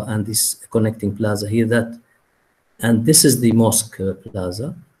 etc. And this connecting plaza here, and this is the mosque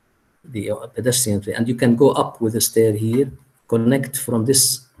plaza, the pedestrian, and you can go up with a stair here, connect from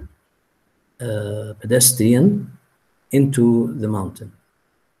this pedestrian into the mountain.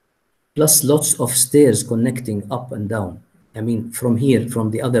 Plus lots of stairs connecting up and down. I mean, from here,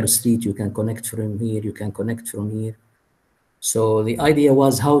 from the other street, you can connect from here, you can connect from here. So the idea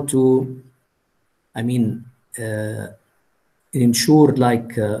was how to, I mean, ensure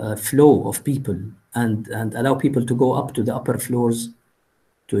like a flow of people and allow people to go up to the upper floors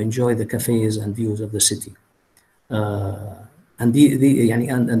to enjoy the cafes and views of the city. And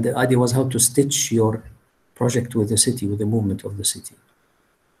the idea was how to stitch your project with the city, with the movement of the city.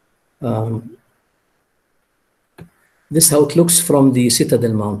 This is how it looks from the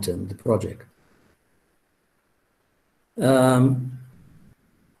Citadel Mountain, the project.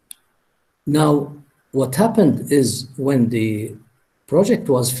 Now, what happened is when the project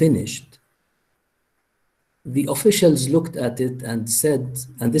was finished, the officials looked at it and said,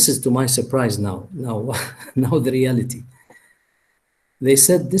 and this is to my surprise now the reality. They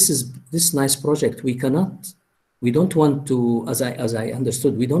said, this nice project, we don't want to, as I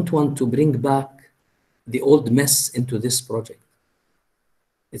understood, we don't want to bring back the old mess into this project.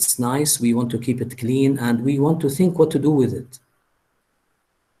 It's nice, we want to keep it clean, and we want to think what to do with it.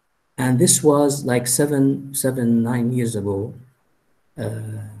 And this was like 9 years ago.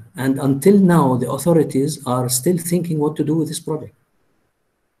 And until now, the authorities are still thinking what to do with this project.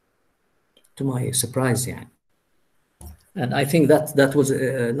 To my surprise, yeah. And I think that was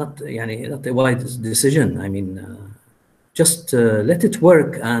not a wise decision. I mean, just let it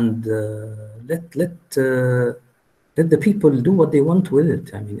work and let the people do what they want with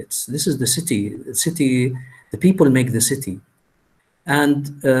it. I mean, this is the city. The people make the city.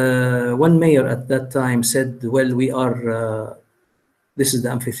 And one mayor at that time said, well, we are, this is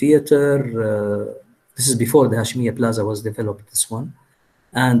the amphitheater. This is before the Hashemiya Plaza was developed, this one.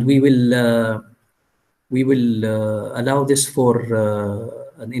 And we will allow this for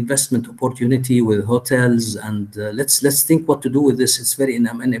an investment opportunity with hotels, and let's think what to do with this. It's in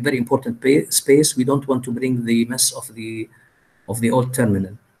a very important space. We don't want to bring the mess of the old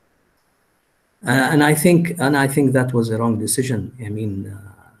terminal. And I think that was a wrong decision. I mean,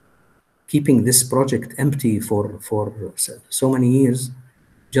 keeping this project empty for so many years,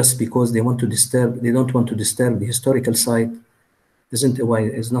 just because they don't want to disturb the historical site,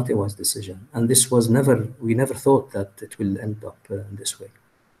 is not a wise decision. And this was we never thought that it will end up in this way.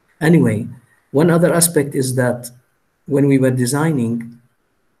 Anyway, one other aspect is that when we were designing,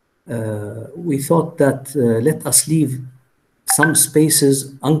 we thought that let us leave some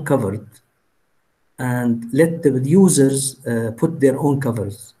spaces uncovered and let the users put their own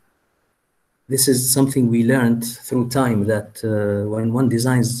covers. This is something we learned through time, that when one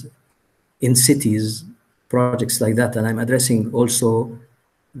designs in cities, projects like that, and I'm addressing also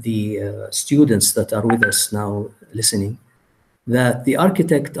the students that are with us now listening, that the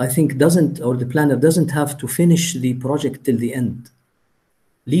architect, I think, or the planner doesn't have to finish the project till the end.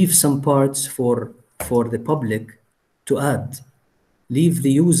 Leave some parts for the public to add. Leave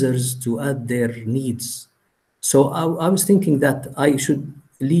the users to add their needs. So I was thinking that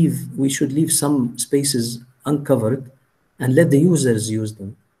we should leave some spaces uncovered and let the users use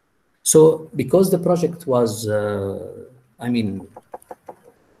them. So because the project was,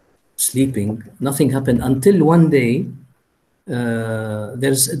 sleeping, nothing happened until one day.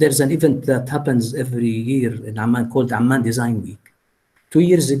 There's an event that happens every year in Amman called Amman Design Week. 2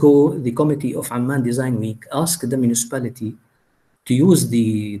 years ago, the committee of Amman Design Week asked the municipality to use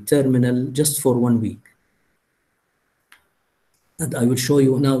the terminal just for 1 week. And I will show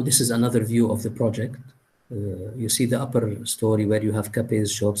you now, this is another view of the project. You see the upper story where you have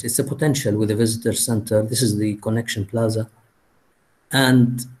cafes, shops. It's a potential with a visitor center. This is the connection plaza.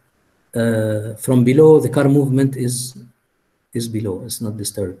 And from below, the car movement is below, it's not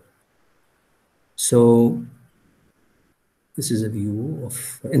disturbed. So this is a view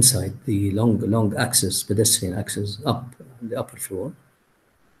of inside the long access, pedestrian access up the upper floor.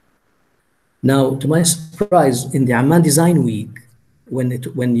 Now, to my surprise, in the Amman Design Week, when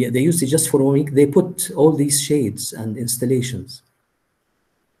they used it just for 1 week, they put all these shades and installations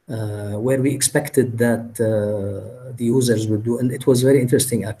where we expected that the users would do, and it was very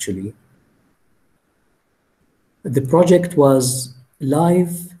interesting actually. The project was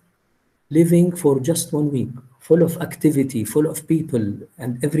living for just 1 week, full of activity, full of people,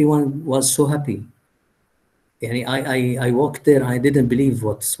 and everyone was so happy. And I walked there, I didn't believe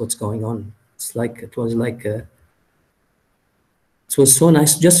what's going on. It's like, it was so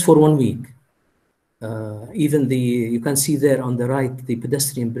nice just for 1 week. Even you can see there on the right, the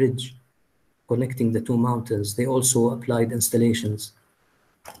pedestrian bridge connecting the two mountains. They also applied installations.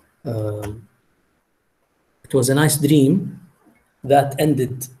 It was a nice dream that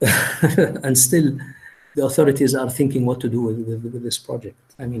ended, and still the authorities are thinking what to do with this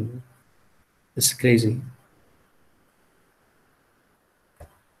project. I mean, it's crazy.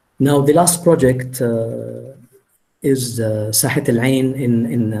 Now, the last project is Sahat Al-Ain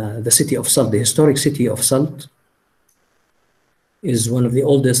in the city of Salt. The historic city of Salt is one of the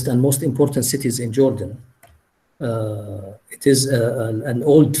oldest and most important cities in Jordan. It is an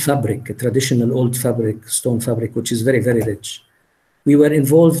old fabric, a traditional old fabric, stone fabric, which is very, very rich. We were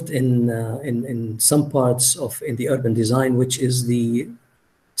involved in some parts in the urban design, which is the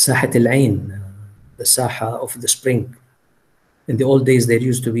Sahat Al-Ain, the Saha of the spring. In the old days, there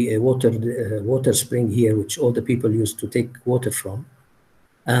used to be a water spring here, which all the people used to take water from.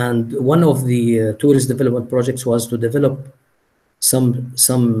 And one of the tourist development projects was to develop some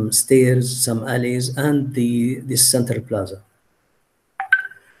stairs, some alleys, and this central plaza.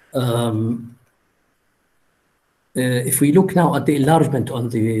 If we look now at the enlargement on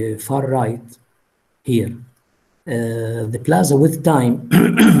the far right here, the plaza with time,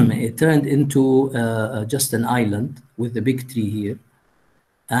 it turned into just an island with a big tree here.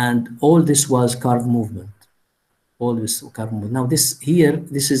 And all this was carved movement. All this carved movement. Now this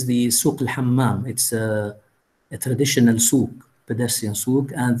is the Souk al-Hammam. It's a traditional souk, pedestrian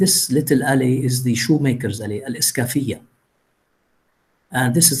souk. And this little alley is the shoemaker's alley, Al-Iskafiyya.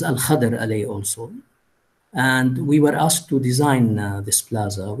 And this is Al-Khadr alley also. And we were asked to design this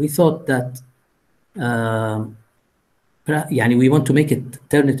plaza. We thought that we want to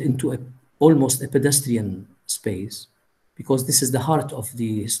turn it into almost a pedestrian space, because this is the heart of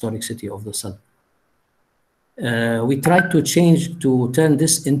the historic city of the Salt. We tried to turn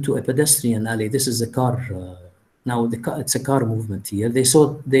this into a pedestrian alley. This is a car. Now it's a car movement here.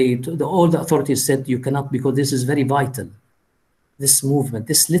 All the authorities said you cannot, because this is very vital. This movement,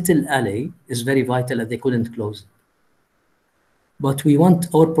 this little alley is very vital, and they couldn't close it. But we want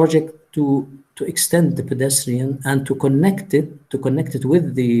our project to extend the pedestrian and to connect it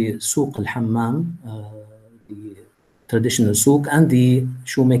with the Souk al-Hammam, the traditional souk, and the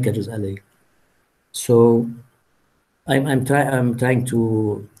shoemaker's alley. So I'm trying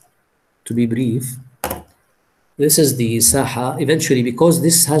to be brief. This is the Saha. Eventually, because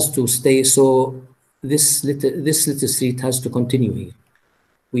this has to stay, so this little street has to continue here.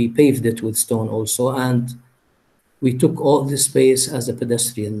 We paved it with stone also, and we took all this space as a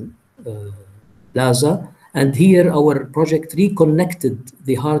pedestrian plaza. And here our project reconnected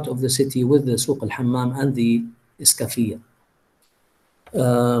the heart of the city with the Souk al-Hammam and the Iskafiyya.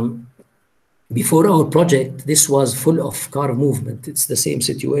 Before our project, this was full of car movement. It's the same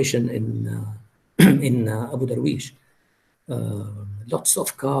situation in Abu Darwish. Lots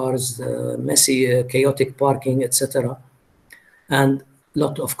of cars, messy, chaotic parking, etc. And a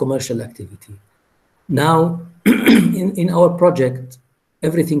lot of commercial activity. Now, in our project,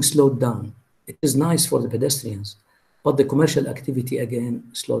 everything slowed down. It is nice for the pedestrians, but the commercial activity again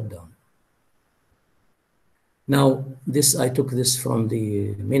slowed down. Now, I took this from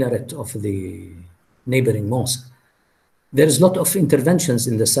the minaret of the neighboring mosque. There's a lot of interventions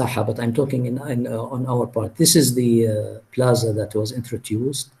in the Saha, but I'm talking on our part. This is the plaza that was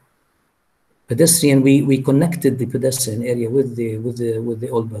introduced. Pedestrian, we connected the pedestrian area with the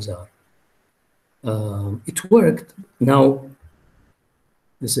old bazaar. It worked. Now,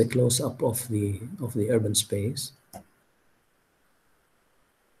 this is a close-up of the urban space.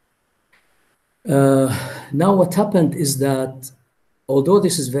 Now what happened is that although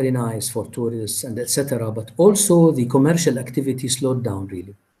this is very nice for tourists and etc., but also the commercial activity slowed down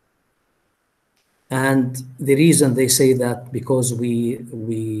really. And the reason they say that because we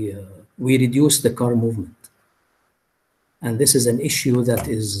reduced the car movement, and this is an issue that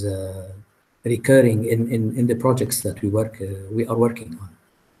is recurring in the projects that we are working on.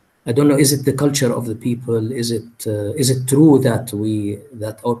 I don't know, is it the culture of the people? Is it true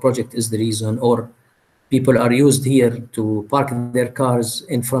that our project is the reason, or people are used here to park their cars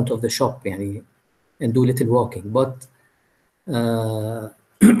in front of the shop and do little walking? But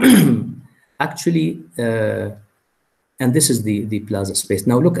actually, and this is the plaza space.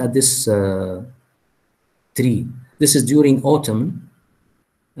 Now look at this tree. This is during autumn,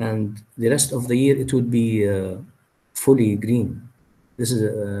 and the rest of the year it would be fully green. This is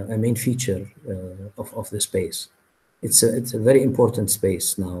a main feature of the space. It's a very important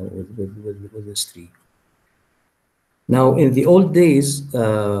space now with this tree. Now, in the old days,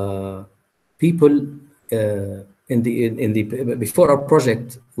 people before our project,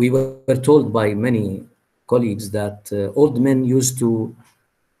 we were told by many colleagues that old men used to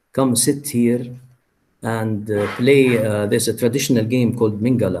come sit here and play. There's a traditional game called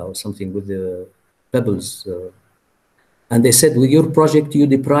Mingala or something with the pebbles. And they said, with your project, you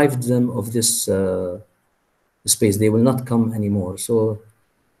deprived them of this space. They will not come anymore. So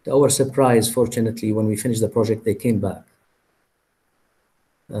to our surprise, fortunately, when we finished the project, they came back.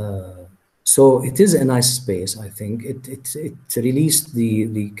 So it is a nice space, I think. It released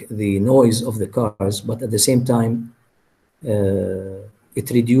the noise of the cars, but at the same time, it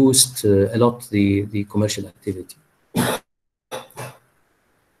reduced a lot the commercial activity.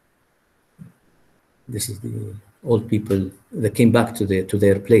 This is the old people that came back to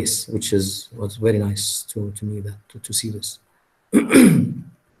their place, which was very nice to me to see this.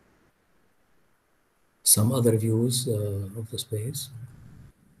 Some other views of the space.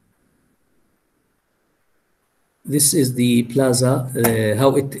 This is the plaza,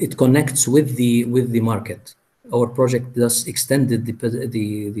 how it connects with the market. Our project thus extended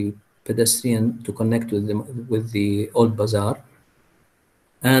the pedestrian to connect with the old bazaar.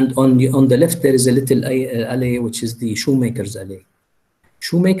 And on the left there is a little alley, which is the Shoemakers Alley.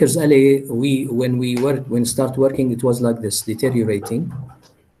 Shoemakers Alley, when we start working, it was like this, deteriorating,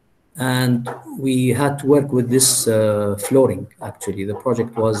 and we had to work with this flooring. Actually, the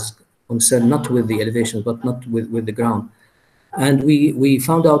project was concerned not with the elevation, but not with the ground. And we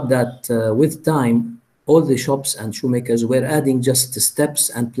found out that with time, all the shops and shoemakers were adding just steps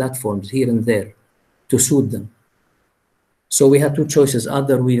and platforms here and there to suit them. So we had two choices: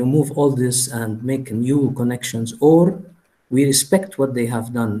 either we remove all this and make new connections, or we respect what they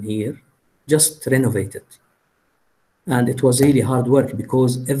have done here, just renovate it. And it was really hard work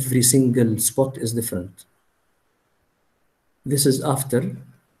because every single spot is different. This is after,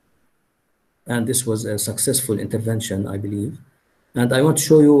 and this was a successful intervention, I believe. And I want to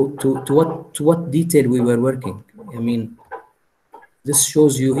show you to what detail we were working. I mean, this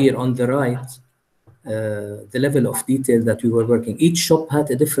shows you here on the right, the level of detail that we were working. Each shop had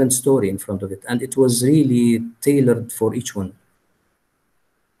a different story in front of it, and it was really tailored for each one.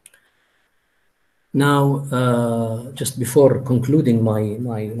 Now, just before concluding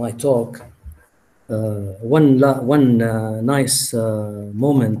my talk, one nice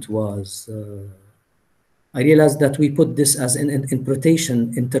moment was I realized that we put this as an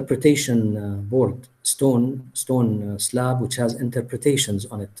interpretation board, stone slab, which has interpretations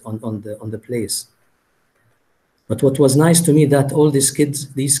on it on the place. But what was nice to me that all these kids,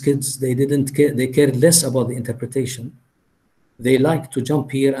 they didn't care. They cared less about the interpretation. They liked to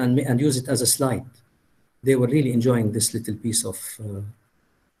jump here and use it as a slide. They were really enjoying this little piece of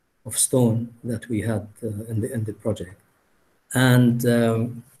stone that we had in the project. And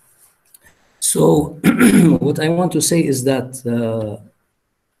so what I want to say is that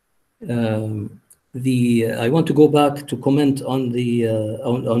I want to go back to comment on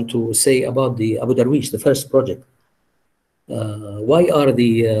to say about the Abu Darwish, the first project. Why are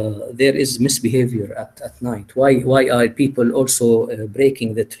there is misbehavior at night? Why are people also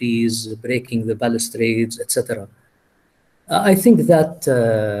breaking the trees, breaking the balustrades, etc.? I think that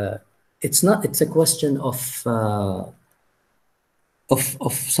it's a question of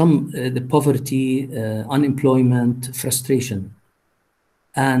the poverty, unemployment, frustration,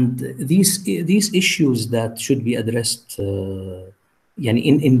 and these issues that should be addressed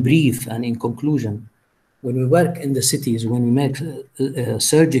in brief and in conclusion. When we work in the cities, when we make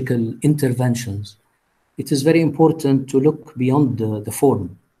surgical interventions, it is very important to look beyond the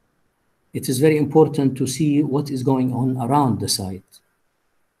form. It is very important to see what is going on around the site.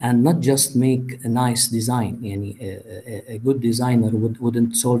 and not just make a nice design. A good designer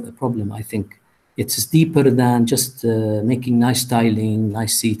wouldn't solve a problem. I think it's deeper than just making nice tiling,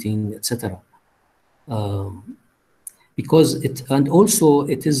 nice seating, etc. Because and also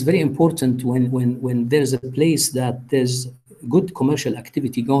it is very important when there's a place that there's good commercial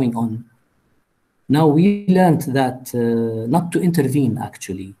activity going on. Now we learned that not to intervene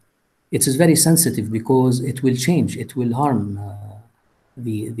actually. It is very sensitive because it will change, it will harm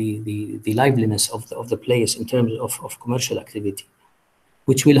the liveliness of the place in terms of commercial activity,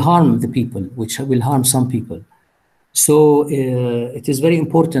 which will harm the people, which will harm some people. So it is very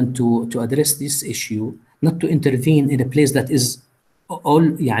important to address this issue, not to intervene in a place that is all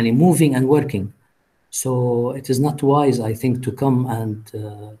moving and working. So it is not wise, I think, to come and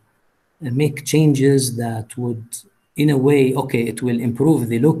make changes that would, in a way, okay, it will improve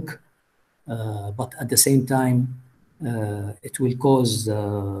the look, but at the same time, it will cause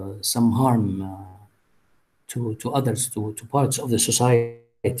some harm to others, to parts of the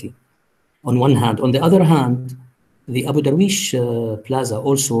society, on one hand. On the other hand, the Abu Darwish Plaza,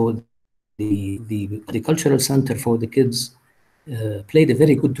 also the cultural center for the kids, played a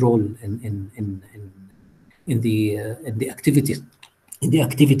very good role in the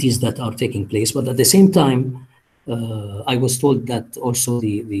activities that are taking place. But at the same time, I was told that also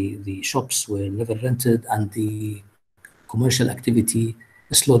the shops were never rented and the commercial activity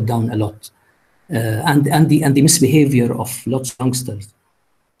slowed down a lot, and the misbehavior of lots of youngsters.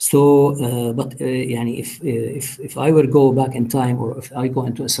 So, but if I were go back in time, or if I go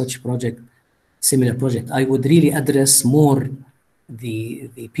into such project, similar project, I would really address more the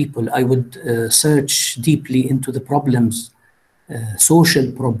people. I would search deeply into the problems,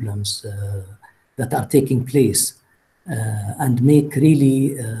 social problems that are taking place, and make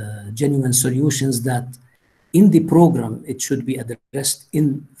really genuine solutions that in the program it should be addressed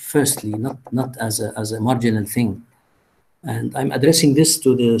firstly, not as a marginal thing. And I'm addressing this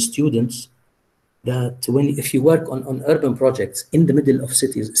to the students, that if you work on urban projects in the middle of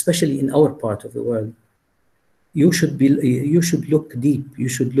cities, especially in our part of the world, you should look deep. You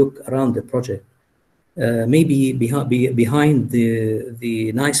should look around the project. Maybe behind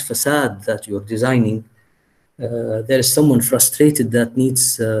the nice facade that you're designing, there is someone frustrated that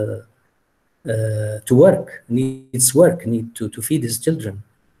needs to work, needs to feed his children.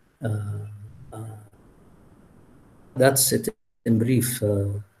 That's it in brief.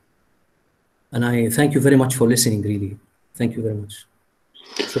 And I thank you very much for listening, really. Thank you very much.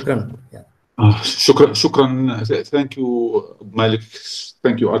 Shukran. Yeah. Shukran. Thank you, Malik.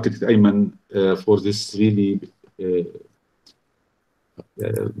 Thank you, Architect Ayman, for this really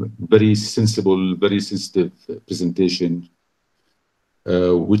very sensible, very sensitive presentation,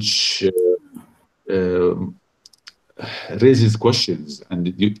 which raises questions.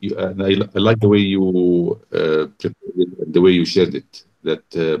 And I like the way you prepared it, the way you shared it, that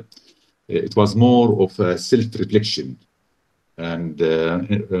it was more of a self-reflection, and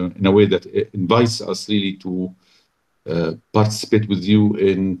in a way that invites us really to participate with you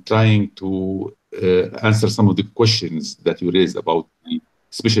in trying to answer some of the questions that you raised about,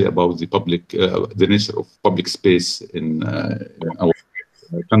 especially about the public, the nature of public space in our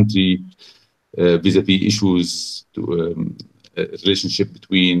country, vis-a-vis issues to relationship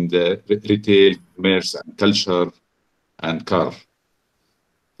between the retail, commerce, and culture, and car.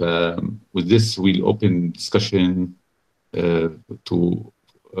 With this, we'll open discussion to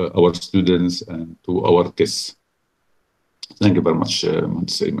our students and to our guests. Thank you very much,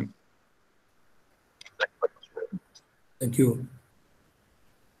 Mr. Ayman. Thank you.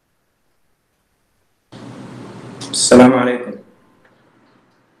 السلام عليكم.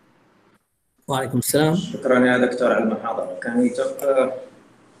 وعليكم السلام. شكرا يا دكتور على المحاضرة. Can we talk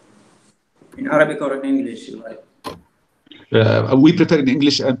in Arabic or in English? We prefer in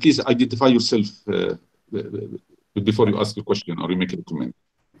English, and please identify yourself before you ask a question or you make a comment.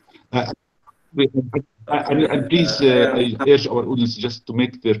 And please, I urge our audience just to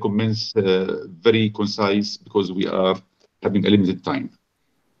make their comments very concise, because we are having a limited time.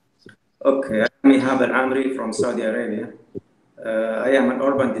 Okay, I'm Ihab Al-Amri from Saudi Arabia. I am an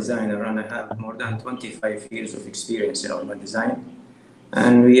urban designer, and I have more than 25 years of experience in urban design,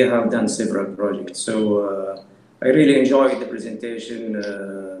 and we have done several projects. So I really enjoyed the presentation,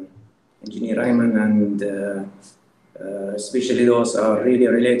 Engineer Ayman, and especially those are really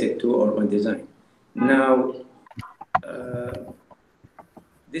related to urban design. Now,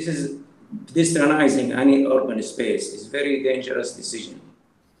 this is pedestrianizing any urban space is a very dangerous decision.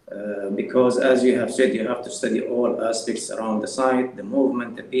 Because as you have said, you have to study all aspects around the site, the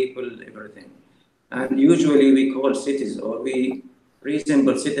movement, the people, everything. And usually we call cities, or we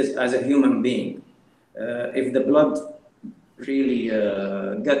resemble cities as a human being. If the blood really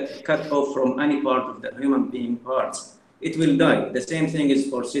get cut off from any part of the human being parts, it will die. The same thing is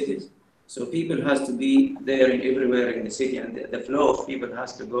for cities. So people has to be there in everywhere in the city, and the flow of people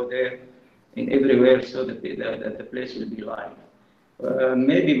has to go there in everywhere so that the place will be live.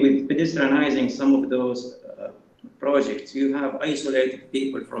 Maybe with pedestrianizing some of those projects, you have isolated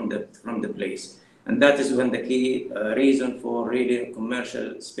people from the place. And that is when the key reason for really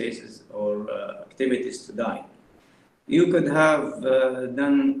commercial spaces or activities to die. You could have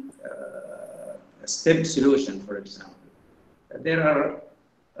done a step solution, for example. There are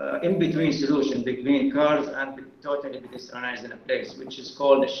in-between solution between cars and totally pedestrianized in a place, which is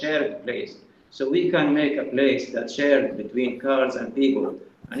called a shared place. So we can make a place that's shared between cars and people,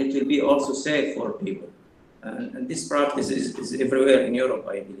 and it will be also safe for people. And this practice is everywhere in Europe,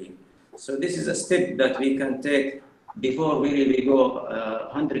 I believe. So this is a step that we can take before we really go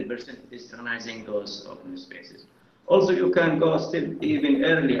 100% pedestrianizing those open spaces. Also, you can go a step even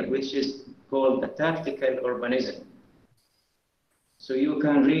earlier, which is called the tactical urbanism. So you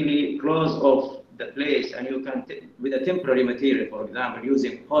can really close off the place, and you can, with a temporary material, for example,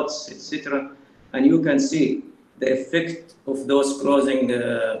 using pots, etc., and you can see the effect of those closing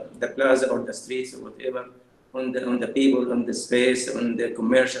the plaza or the streets or whatever on the people, on the space, on the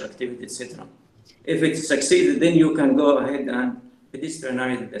commercial activity, etc. If it succeeded, then you can go ahead and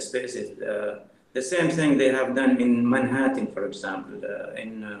pedestrianize the spaces. The same thing they have done in Manhattan, for example,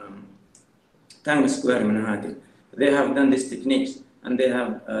 in Times Square, Manhattan. They have done these techniques, and they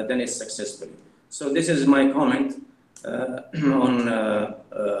have done it successfully. So this is my comment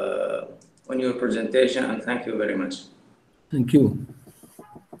on your presentation, and thank you very much. Thank you.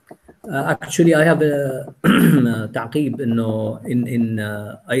 Actually, I have a تعقيب إنه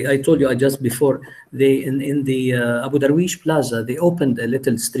I told you just before they in the Abu Darwish Plaza they opened a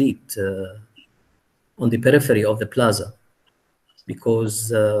little street on the periphery of the plaza because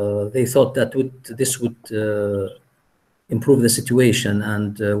they thought that this would improve the situation,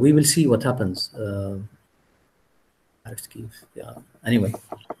 and we will see what happens. Yeah. Anyway,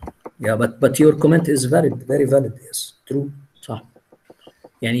 yeah, but your comment is valid, very valid. Yes, true. صح.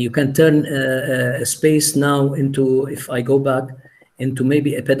 Yani you can turn a space now into, if I go back, into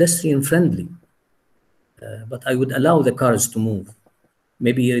maybe a pedestrian friendly, but I would allow the cars to move.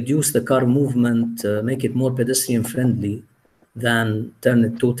 Maybe reduce the car movement, make it more pedestrian friendly than turn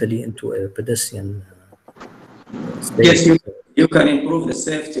it totally into a pedestrian space. Yes, you can improve the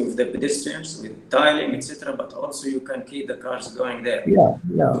safety of the pedestrians with tiling, etc., but also you can keep the cars going there. Yeah,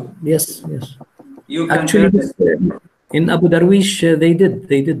 yes. You can actually in Abu Darwish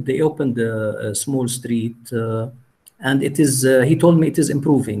they opened a small street, and it is he told me it is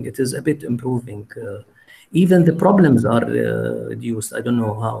improving. It is a bit improving. Even the problems are reduced. I don't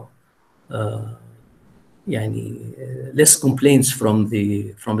know how. Less complaints from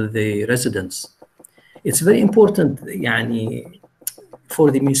the residents. It's very important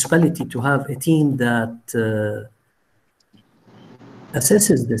for the municipality to have a team that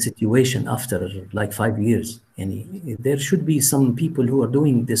assesses the situation after like 5 years. There should be some people who are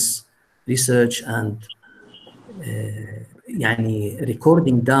doing this research and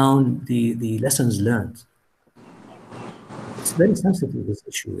recording down the lessons learned. It's very sensitive, this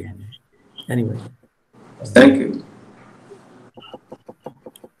issue. Anyway. Thank you.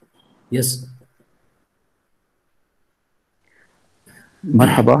 Yes.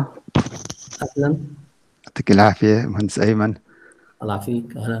 مرحبا. اهلا. يعطيك العافيه مهندس ايمن. الله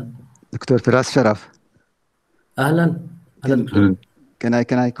يعافيك. اهلا. دكتور فراس شرف. اهلا. اهلا. Can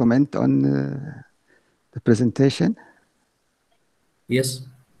I comment on the presentation? Yes.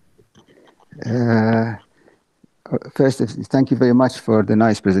 First, thank you very much for the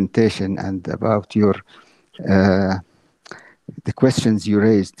nice presentation and about your the questions you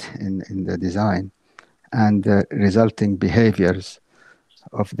raised in the design and the resulting behaviors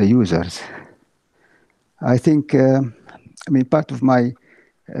of the users. I think, part of my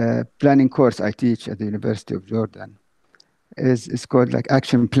planning course I teach at the University of Jordan is called like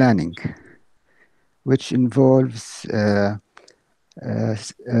action planning, which involves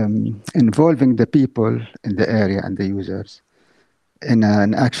involving the people in the area and the users in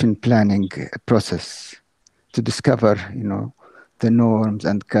an action planning process to discover, the norms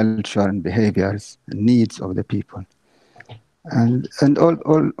and culture and behaviors and needs of the people, and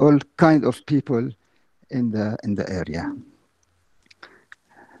all kind of people in the area.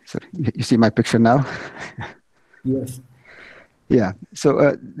 So you see my picture now? Yes. Yeah.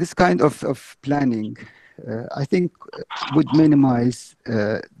 So this kind of planning, I think, would minimize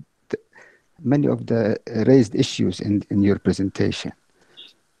many of the raised issues in your presentation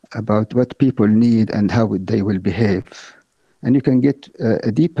about what people need and how they will behave. And you can get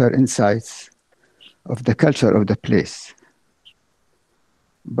a deeper insights of the culture of the place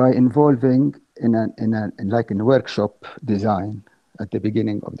by involving in a workshop design at the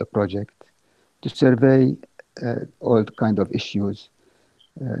beginning of the project to survey all kind of issues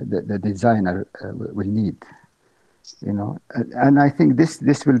the designer will need, you know. And I think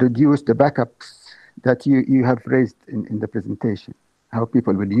this will reduce the backups that you have raised in the presentation, how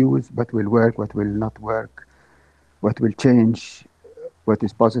people will use, what will work, what will not work, what will change, what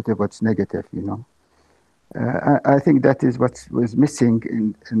is positive, what's negative, you know. I think that is what was missing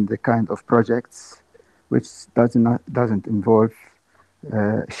in the kind of projects which doesn't involve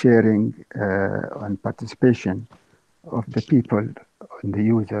sharing and participation of the people and the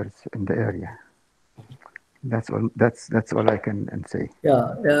users in the area. That's all I can say.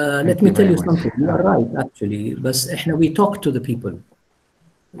 Yeah, let me tell you something. You are right, actually. But we talked to the people.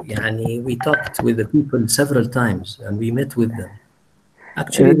 We talked with the people several times, and we met with them.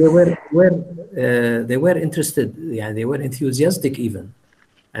 Actually, they were interested. Yeah, they were enthusiastic even.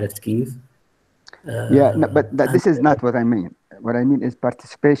 عرفت كيف؟ Yeah, no, but this is not what I mean. What I mean is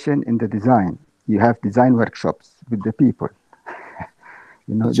participation in the design. You have design workshops with the people.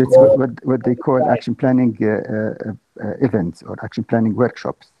 You know, that's what they call action planning events or action planning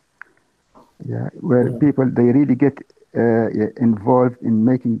workshops. Yeah, where people, they really get involved in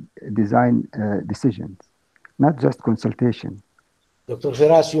making design decisions, not just consultation. Dr.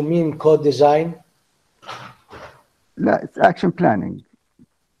 Firas, you mean co-design? No, it's action planning.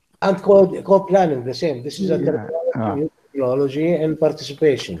 And co-planning, the same. This is a technology and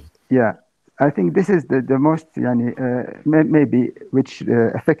participation. Yeah, I think this is the most, maybe, which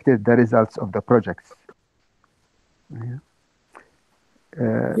affected the results of the projects.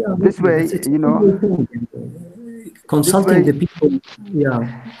 This way, you know, consulting the people,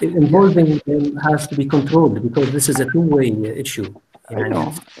 involving them has to be controlled because this is a two-way issue. I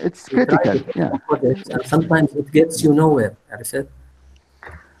know, it's critical, projects, and sometimes it gets you nowhere, Arif.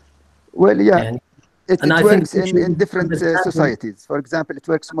 Well, yeah, it works in different societies. For example, it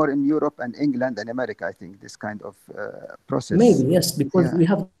works more in Europe and England and America, I think, this kind of process. Maybe, yes, because we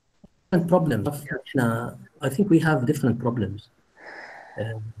have different problems. I think we have different problems.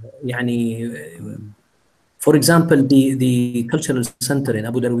 For example, the cultural center in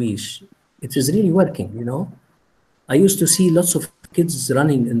Abu Darwish, it is really working, you know. I used to see lots of kids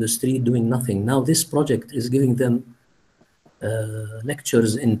running in the street doing nothing. Now this project is giving them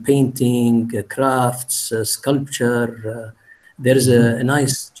lectures in painting, crafts, sculpture. There is a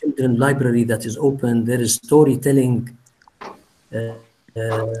nice children library that is open. There is storytelling. It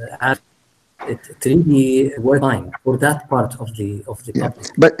really works fine for that part of the public.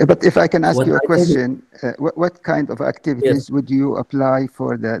 But if I can ask you a question, what kind of activities would you apply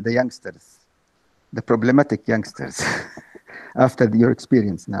for the youngsters, the problematic youngsters, after your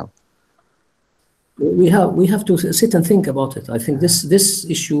experience now? We have to sit and think about it. I think this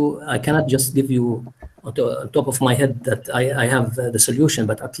issue, I cannot just give you on top of my head that I have the solution,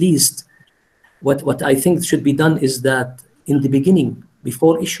 but at least what I think should be done is that in the beginning,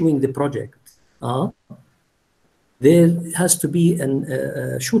 before issuing the project, there has to be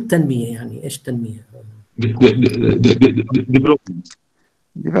شو التنمية يعني إيش تنمية؟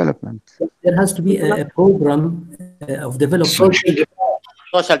 Development. There has to be a program of development.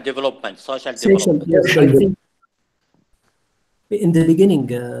 Social development. Yes, I think in the beginning,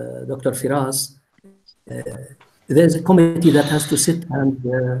 Dr. Firas, there's a committee that has to sit and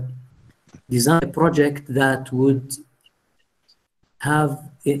design a project that would have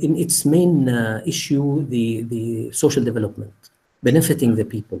in its main issue the social development, benefiting the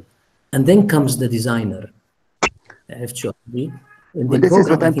people, and then comes the designer. Well, this is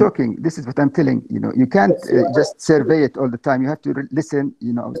what I'm talking. This is what I'm telling. You know, you can't just survey it all the time. You have to listen.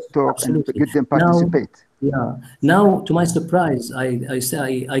 You know, talk. Absolutely. And get them participate. Now, to my surprise,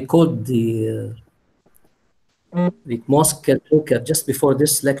 I called the mosque talker just before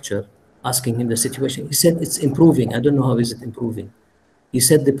this lecture, asking him the situation. He said it's improving. I don't know how is it improving. He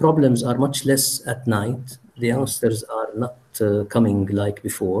said the problems are much less at night. The youngsters are not coming like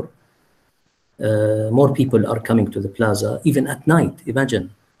before. More people are coming to the plaza, even at night,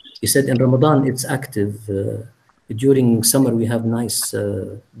 imagine. He said in Ramadan, it's active. During summer, we have nice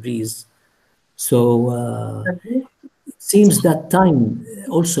breeze. So it seems that time,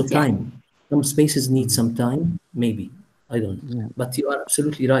 some spaces need some time, maybe, I don't know. Yeah. But you are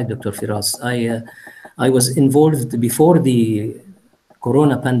absolutely right, Dr. Firas. I was involved before the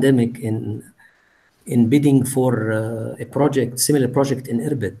Corona pandemic in bidding for a project, similar project in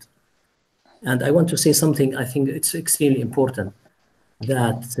Irbid. And I want to say something, I think it's extremely important,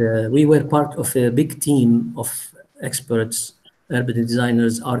 that we were part of a big team of experts, urban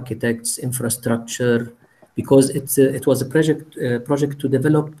designers, architects, infrastructure, because it was a project to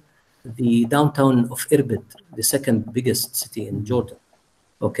develop the downtown of Irbid, the second biggest city in Jordan.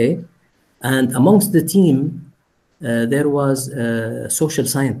 Okay, and amongst the team, there was a social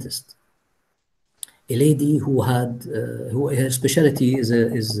scientist, a lady who had, who her specialty is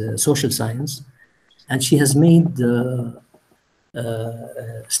social science, and she has made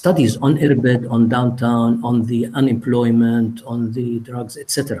studies on Irbid, on downtown, on the unemployment, on the drugs,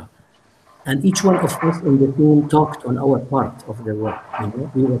 etc. And each one of us in the team talked on our part of the work. You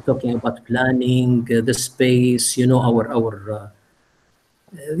know, we were talking about planning the space. You know, our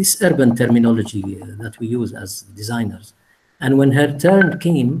this urban terminology that we use as designers. And when her turn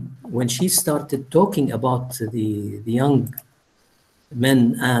came, when she started talking about the young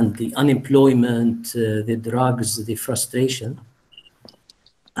men and the unemployment, the drugs, the frustration,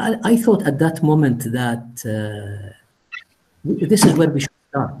 I thought at that moment that this is where we should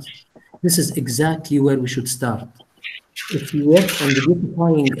start. This is exactly where we should start. If you work on the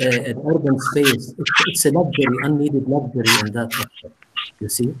beautifying an urban space, it's a luxury, unneeded luxury in that aspect, you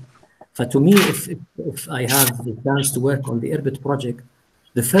see. For to me, if I have the chance to work on the Irbid project,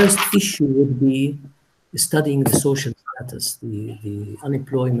 the first issue would be studying the social status, the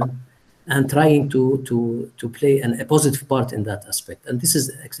unemployment, and trying to play a positive part in that aspect. And this is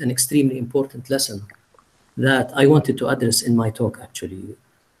an extremely important lesson that I wanted to address in my talk, actually,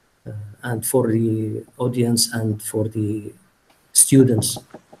 and for the audience and for the students.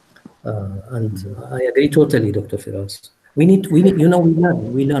 And I agree totally, Dr. Firas. We need, you know, we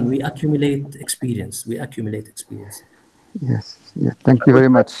learn, we accumulate experience, Yes, yeah. Thank you very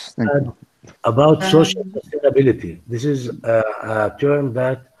much. Thank you. About social sustainability, this is a term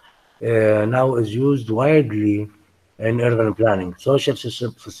that now is used widely in urban planning. Social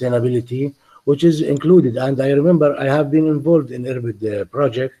sustainability, which is included, and I remember I have been involved in Irbid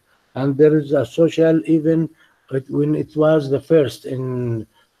project, and there is a social, even when it was the first in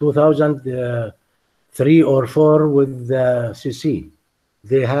 2003 or 4 with the CC.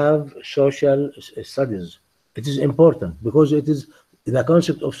 They have social studies. It is important because it is the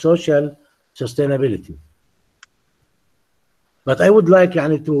concept of social sustainability. But I would like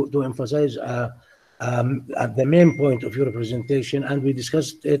to emphasize at the main point of your presentation, and we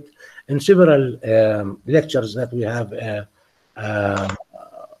discussed it in several lectures that we have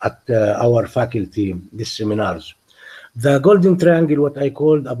at our faculty, these seminars. The golden triangle, what I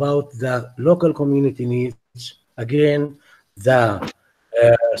called about the local community needs, again, the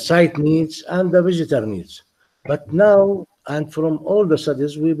site needs and the visitor needs. But now, and from all the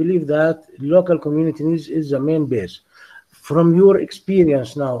studies, we believe that local community needs is the main base. From your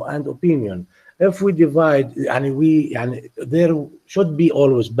experience now and opinion, if we divide, and there should be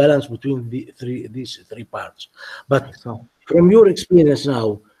always balance between these three parts. But from your experience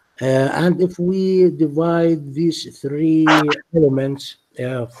now, and if we divide these three elements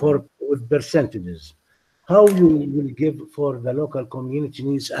with percentages, how you will give for the local community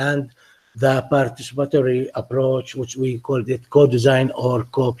needs and the participatory approach, which we called it co-design or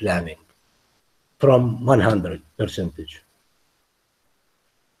co-planning, from 100%.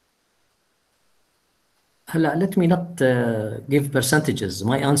 Let me not give percentages.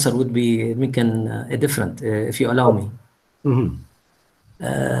 My answer would be different, if you allow me.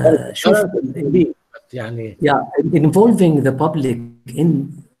 Yeah, involving the public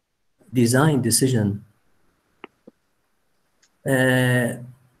in design decision.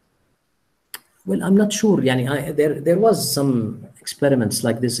 Well, I'm not sure. There was some experiments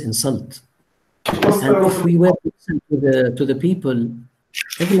like this in SALT, and if we were to listen to the people,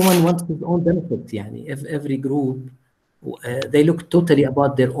 everyone wants his own benefit. If every group, they look totally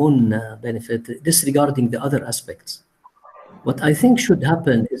about their own benefit, disregarding the other aspects. What I think should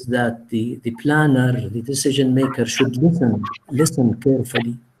happen is that the planner, the decision maker, should listen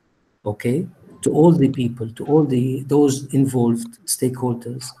carefully, okay, to all the people, to all those involved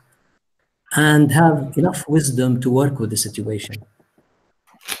stakeholders, and have enough wisdom to work with the situation.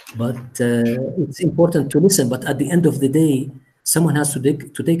 But it's important to listen. But at the end of the day, someone has to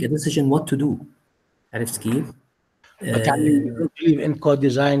take a decision what to do. عرفت كيف؟ But you believe in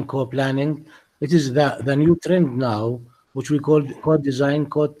co-design, co-planning. It is the new trend now, which we call co-design,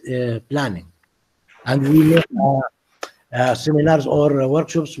 co-planning. And we make seminars or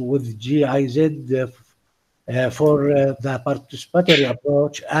workshops with GIZ for the participatory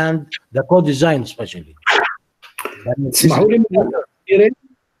approach and the co-design especially.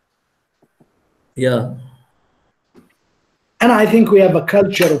 Yeah. And I think we have a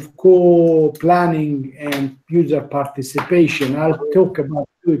culture of co-planning and user participation. I'll talk about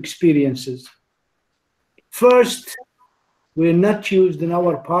two experiences. First, we're not used in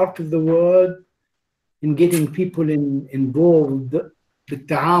our part of the world in getting people involved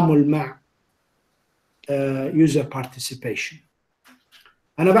بالتعامل مع user participation.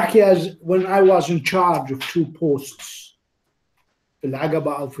 أنا بحكي as when I was in charge of 2 posts في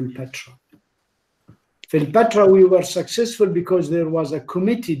العقبة أو في البتراء. في البتراء we were successful because there was a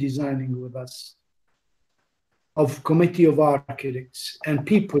committee designing with us, of committee of architects and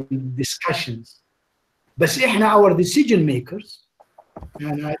people discussions. بس إحنا our decision makers,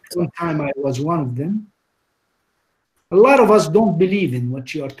 and at one time I was one of them, a lot of us don't believe in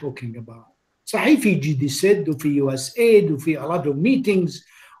what you are talking about. صحيح في GDZ وفي USAID وفي a lot of meetings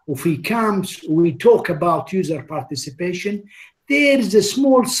وفي camps we talk about user participation. There is a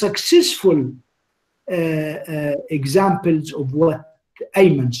small successful examples of what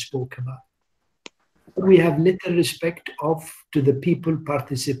Ayman spoke about. We have little respect to the people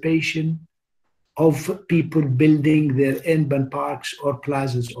participation of people building their urban parks or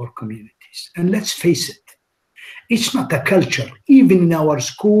plazas or communities. And let's face it, it's not a culture, even in our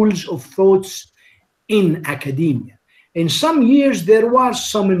schools of thoughts in academia. In some years, there was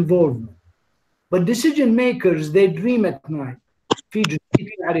some involvement, but decision makers, they dream at night.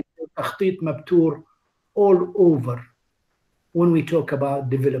 All over when we talk about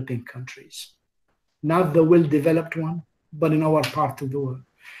developing countries. Not the well-developed one, but in our part of the world.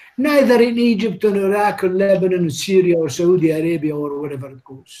 Neither in Egypt or Iraq or Lebanon or Syria or Saudi Arabia or wherever it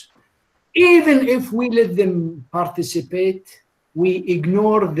goes. Even if we let them participate, we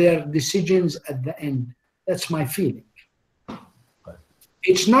ignore their decisions at the end. That's my feeling.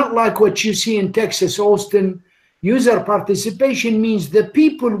 It's not like what you see in Texas, Austin. User participation means the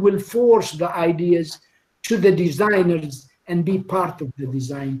people will force the ideas to the designers and be part of the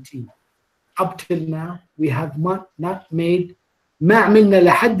design team. Up till now, we have not made ما عملنا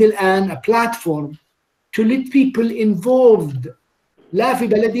لحد الآن a platform to let people involved. لا في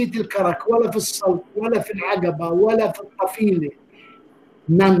بلدية الكرك ولا في الصوت ولا في العقبة ولا في الطفيلة.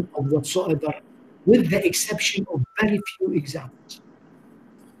 None of whatsoever, with the exception of very few examples.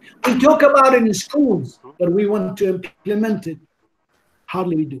 We talk about it in schools, but we want to implement it.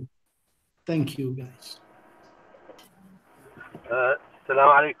 Hardly we do. Thank you, guys. السلام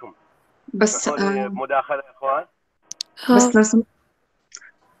عليكم. بس مداخلة يا اخوان. بس لو سمحت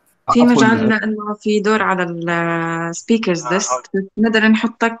في مجال لانه في دور على السبيكرز ليست نقدر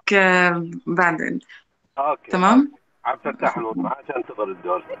نحطك بعدين. اوكي تمام. عم تفتح الموضوع عشان انتظر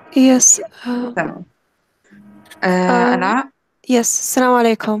الدور. يس تمام. ألا يس السلام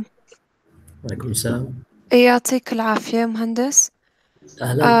عليكم. وعليكم السلام. يعطيك العافية مهندس.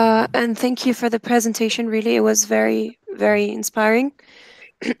 And thank you for the presentation. Really, it was very, very inspiring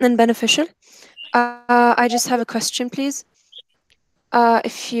and beneficial. I just have a question, please,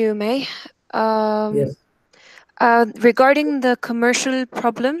 if you may. Yes. Regarding the commercial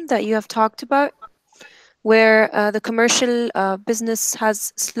problem that you have talked about, where the commercial business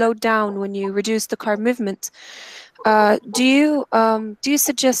has slowed down when you reduce the car movement, do you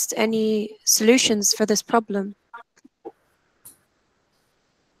suggest any solutions for this problem?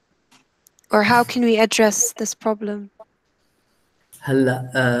 Or how can we address this problem?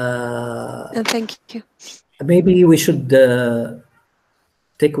 And thank you. Maybe we should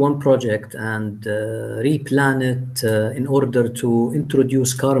take one project and replan it in order to introduce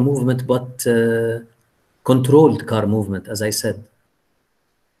car movement, but controlled car movement, as I said.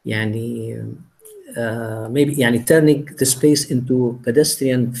 Maybe turning the space into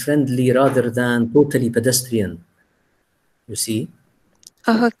pedestrian friendly rather than totally pedestrian. You see?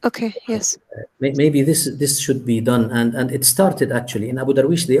 Okay, yes. Maybe this should be done, and it started actually in Abu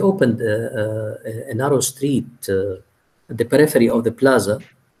Darwish. They opened a narrow street at the periphery of the plaza,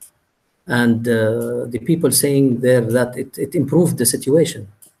 and the people saying there that it improved the situation.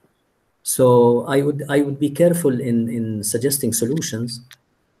 So I would be careful in suggesting solutions.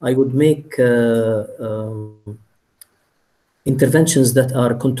 I would make interventions that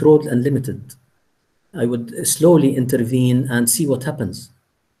are controlled and limited. I would slowly intervene and see what happens.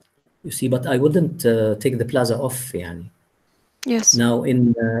 You see, but I wouldn't take the plaza off. Yes. Now,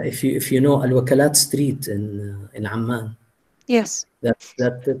 if you know Al-Wakalat Street in Amman. Yes.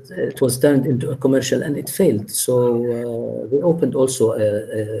 That it was turned into a commercial and it failed. So they opened also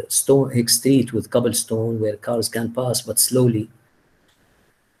a Stonehick Street with cobblestone where cars can pass, but slowly.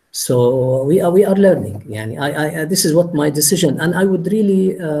 So we are learning. This is what my decision, and I would really.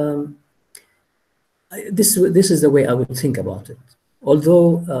 This is the way I would think about it. Although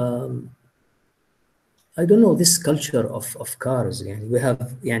I don't know, this culture of cars. يعني we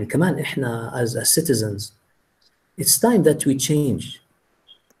have يعني كمان إحنا as citizens, it's time that we change.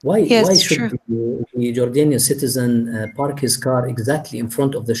 Why should the Jordanian citizen park his car exactly in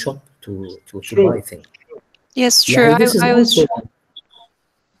front of the shop to buy things? Yes, true. يعني this is also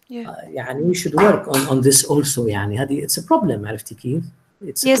yeah. we should work on this also. يعني هذه it's a problem. عرفتي كيف?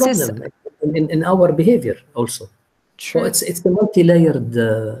 It's a problem in our behavior also. True. So it's a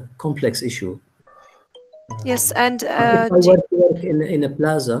multi-layered complex issue. Yes, and if I were to work in a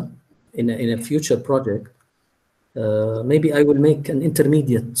plaza in a future project, maybe I will make an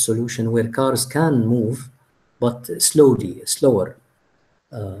intermediate solution where cars can move, but slower,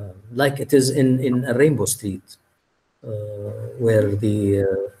 like it is in a Rainbow Street, where the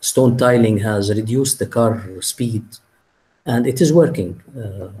stone tiling has reduced the car speed, and it is working.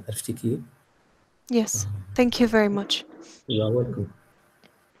 Yes, thank you very much. You are welcome.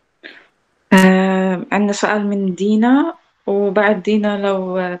 عندنا سؤال من دينا، وبعد دينا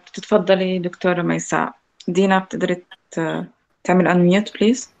لو تتفضلي دكتورة ميساء. دينا بتقدري تعمل unmute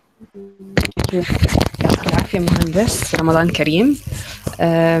please. يعطيك العافية مهندس، رمضان كريم.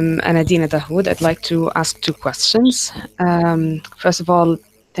 أنا دينا داوود. I'd like to ask two questions. First of all,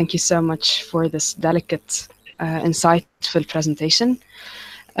 thank you so much for this delicate, insightful presentation.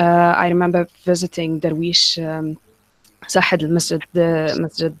 I remember visiting Darwish, Sahid al-Masjid,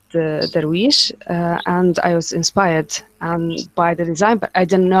 Masjid Darwish, and I was inspired by the design, but I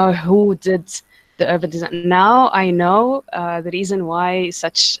didn't know who did the urban design. Now I know the reason why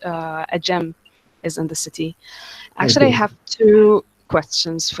such a gem is in the city. Actually, I have two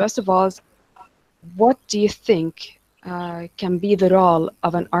questions. First of all, what do you think can be the role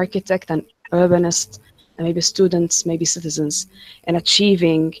of an architect and urbanist, and maybe students, maybe citizens, in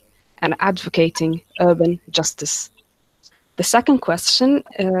achieving and advocating urban justice? The second question,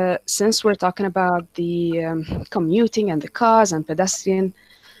 since we're talking about the commuting and the cars and pedestrian,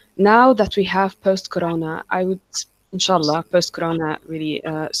 now that we have post-corona, I would, inshallah, post-corona really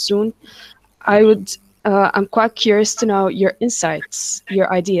soon, I'm quite curious to know your insights,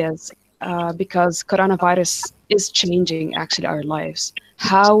 your ideas, because coronavirus is changing actually our lives.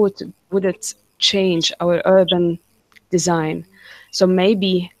 How would it change our urban design? So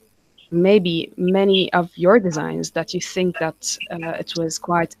maybe many of your designs that you think that it was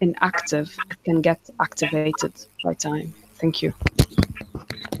quite inactive can get activated by time. Thank you.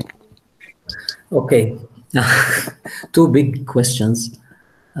 Okay, two big questions.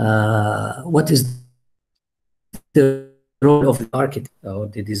 What is the role of the architect or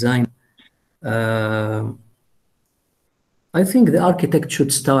the design? I think the architect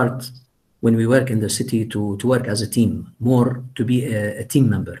should start when we work in the city to work as a team, more to be a team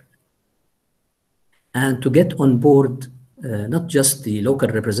member, and to get on board not just the local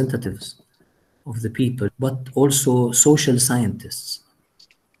representatives of the people, but also social scientists.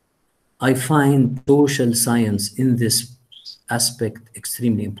 I find social science in this aspect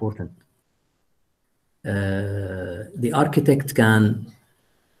extremely important. The architect can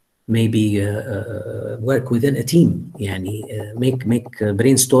maybe work within a team, make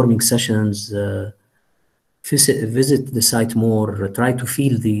brainstorming sessions, visit the site more, try to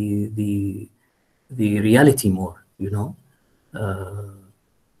feel the reality more,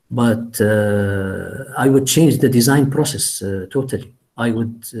 but I would change the design process totally. I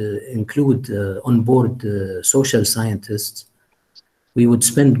would include on board social scientists. We would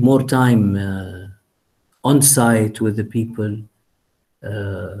spend more time on site with the people,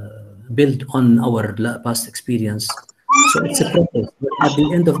 build on our past experience. So it's a process. But at the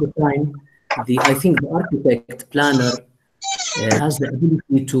end of the time, I think the architect planner has the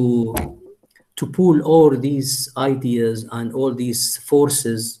ability to pool all these ideas and all these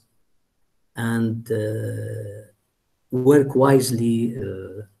forces and work wisely,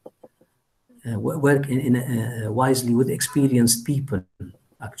 wisely with experienced people,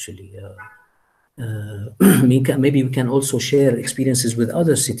 actually. Maybe we can also share experiences with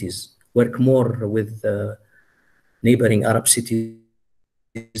other cities, work more with neighboring Arab cities,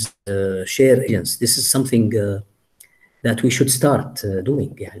 share experience. This is something that we should start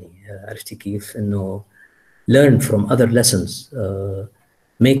doing. عرفتي كيف إنه learn from other lessons,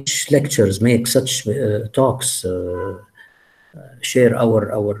 make lectures, make such talks, share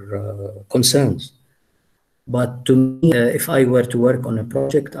our concerns. But to me, if I were to work on a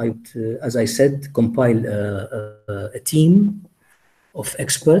project, I would, as I said, compile a team of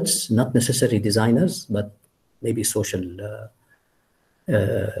experts, not necessarily designers, but maybe social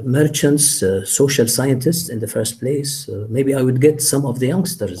merchants, social scientists in the first place. Maybe I would get some of the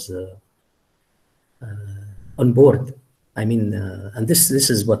youngsters on board I mean, and this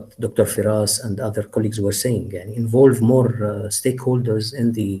is what Dr. Firas and other colleagues were saying. Yani involve more stakeholders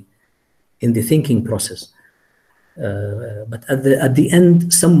in the thinking process. But at the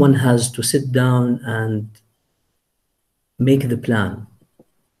end, someone has to sit down and make the plan.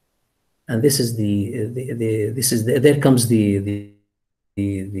 And this is there comes the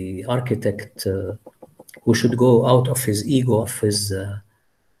architect who should go out of his ego, of his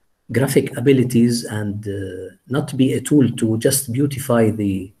graphic abilities, and not be a tool to just beautify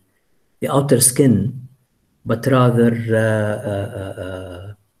the outer skin, but rather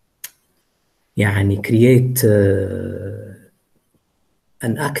create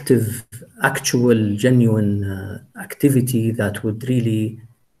an actual, genuine activity that would really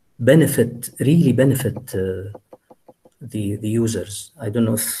benefit the users. I don't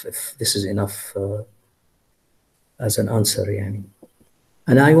know if this is enough as an answer, yani.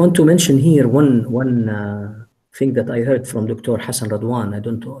 And I want to mention here one thing that I heard from Dr. Hassan Radwan. I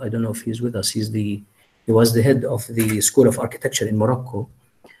don't know if he's with us. He was the head of the School of Architecture in Morocco,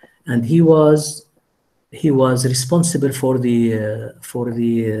 and he was responsible for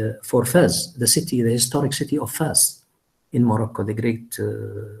Fez, the historic city of Fez in Morocco, the great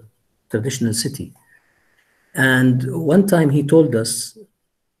traditional city. And one time he told us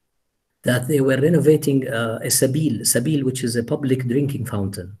that they were renovating a sabil, which is a public drinking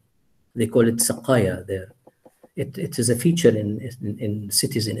fountain. They call it saqaya there. It is a feature in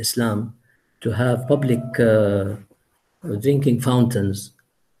cities in Islam to have public drinking fountains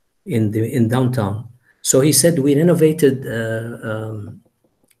in downtown. So he said, we renovated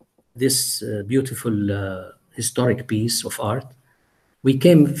this beautiful historic piece of art. We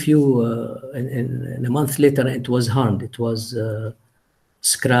came in a month later, it was harmed. It was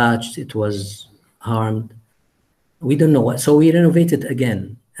scratched, it was harmed. We don't know what. So we renovated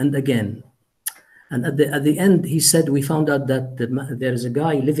again and again. And at the end, he said, we found out that there is a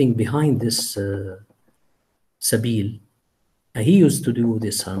guy living behind this sabil. And he used to do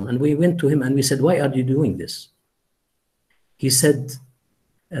this harm. And we went to him and we said, why are you doing this? He said,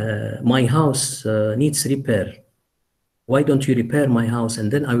 my house needs repair. Why don't you repair my house,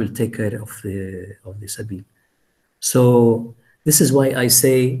 and then I will take care of the sabil. So this is why I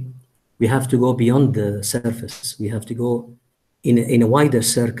say we have to go beyond the surface. We have to go in a wider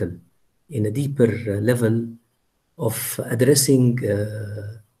circle, in a deeper level of addressing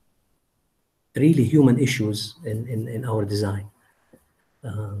really human issues in our design,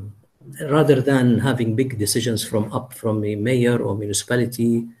 rather than having big decisions from a mayor or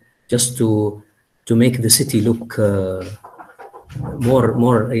municipality just to make the city look more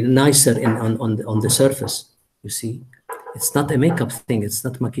nicer on the surface. You see, it's not a makeup thing. It's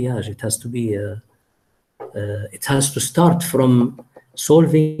not maquillage. It has to be. It has to start from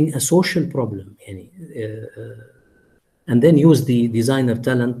solving a social problem, and then use the designer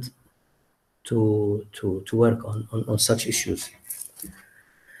talent to work on such issues.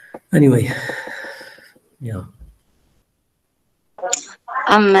 Anyway, yeah.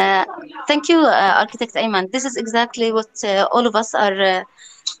 Thank you, Architect Ayman. This is exactly what all of us are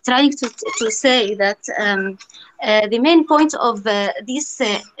trying to say, that the main point of these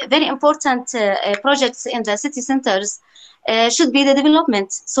very important projects in the city centers should be the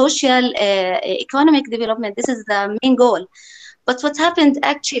development, social, economic development. This is the main goal. But what happened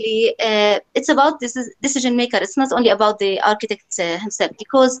actually, it's about this decision maker. It's not only about the architect himself,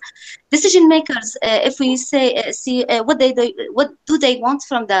 because decision makers, if we see what do they want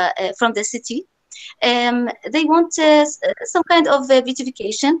from the city, they want some kind of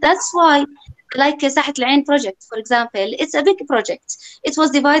beautification. That's why, like Sahat Al-Ain project, for example, it's a big project. It was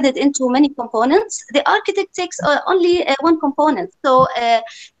divided into many components. The architect takes only one component, so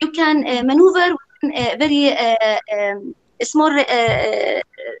you can maneuver within a very small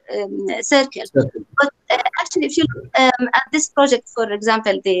circle. But actually, if you look at this project, for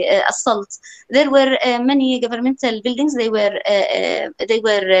example, the assault, there were many governmental buildings. They were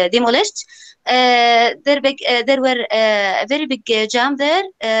demolished. There were a very big jam there,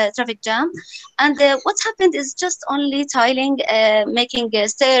 traffic jam, and what happened is just only tiling, making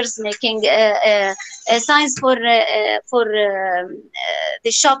stairs, making signs for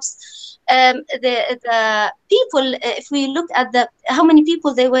the shops. The people, if we look at how many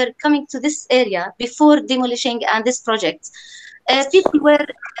people they were coming to this area before demolishing and this project, people were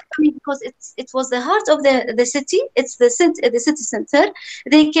coming because it was the heart of the city. It's the city center.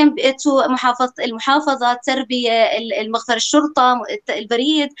 They came to المحافظة, التربية, المخفر الشرطة,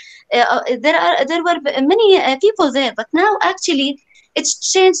 البريد. There were many people there, but now actually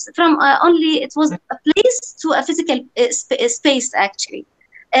it's changed from only it was a place to a physical space actually.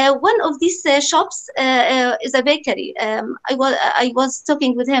 one of these shops is a bakery. I was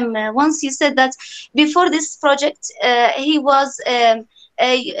talking with him once. He said that before this project, he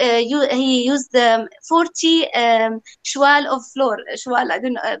used 40 shwal of flour, I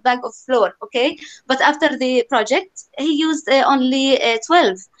don't know, bag of flour, okay? But after the project, he used only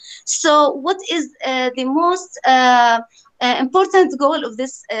 12. So what is the most important goal of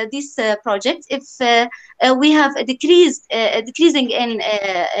this project? If we have a decreasing in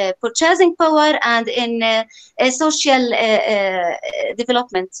purchasing power and in social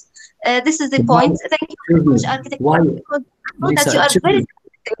development. This is the point. Thank you very much, Architect. I know that you are very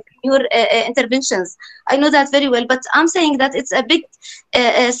your interventions. I know that very well, but I'm saying that it's a big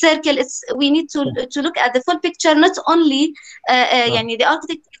circle. We need to look at the full picture, not only the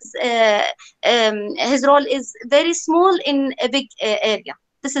architect his role is very small in a big area.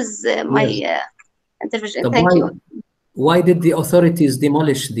 This is my intervention. Thank you. Why did the authorities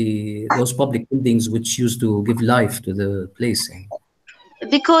demolish those public buildings which used to give life to the place?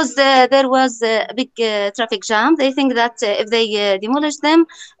 Because there was a big traffic jam. They think that if they demolish them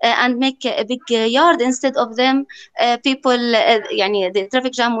and make a big yard instead of them, people, the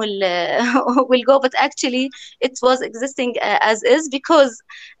traffic jam will go. But actually, it was existing as is, because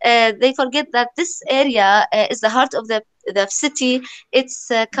they forget that this area is the heart of the city. It's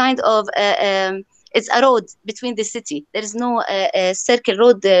kind of it's a road between the city. There is no circle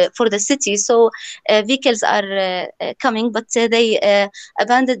road for the city, so vehicles are coming, but they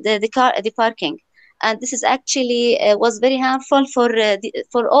abandoned the parking, and this is actually was very harmful for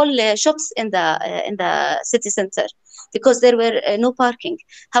all shops in the city center, because there were no parking.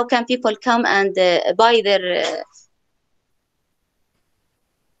 How can people come and buy their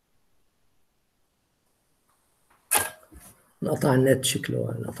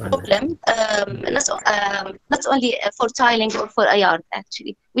problem, not only for tiling or for a yard.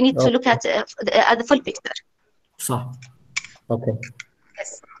 Actually, we need to look at the full picture. صح. Okay.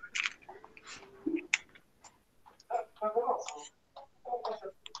 Yes.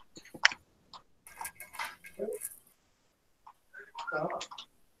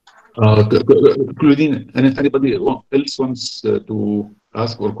 Claudine, anybody else wants to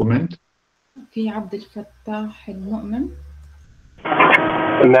ask or comment? في عبد الفتاح المؤمن.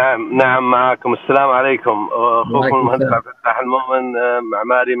 نعم معكم. السلام عليكم. اخوكم المهندس عبد الفتاح المؤمن،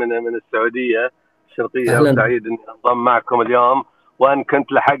 معماري من السعوديه الشرقيه. سعيد اني انضم معكم اليوم، وان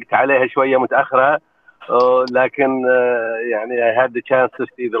كنت لحقت عليها شويه متاخره، لكن I had the chance to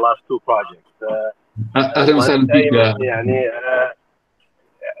see the last two projects. اهلا وسهلا فيك.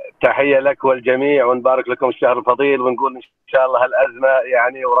 تحيه لك والجميع، ونبارك لكم الشهر الفضيل، ونقول ان شاء الله الازمه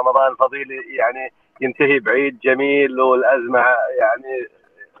ورمضان الفضيل ينتهي بعيد جميل، والازمه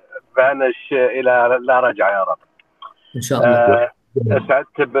فانش الى لا رجعه يا رب. ان شاء الله.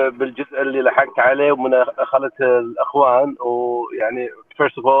 سعدت بالجزء اللي لحقت عليه ومن خلة الاخوان،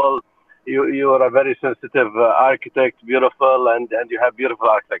 first of all you are a very sensitive architect, beautiful, and you have beautiful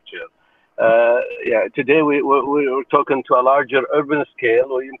architecture. Today we're talking to a larger urban scale,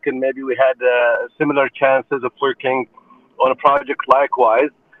 or maybe we had similar chances of working on a project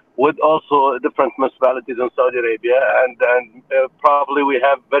likewise with also different municipalities in Saudi Arabia, and probably we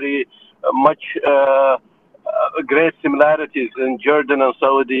have very much great similarities in Jordan and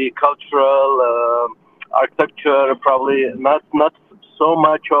Saudi cultural architecture. Probably not so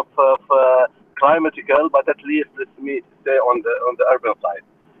much of climatical, but at least let me stay on the urban side.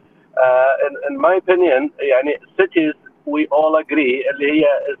 In my opinion, cities we all agree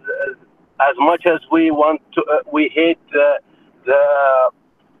as much as we want to we hate the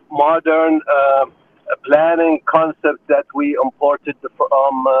modern planning concept that we imported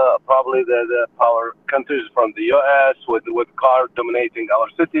from probably our countries from the US, with cars dominating our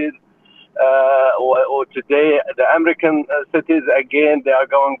cities. Or today, the American cities, again, they are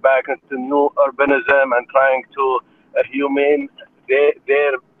going back into new urbanism and trying to humane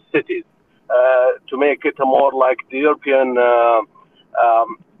their cities to make it more like the European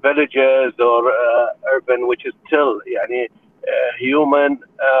villages or urban, which is still human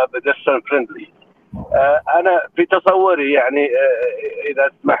pedestrian friendly. أنا في تصوري إذا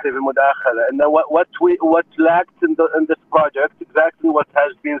تسمح لي بالمداخلة إن what lacked in this project exactly what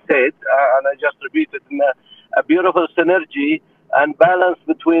has been said, and I just repeated, a beautiful synergy and balance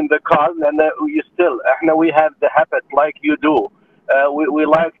between the cars, and we have the habit like you do. We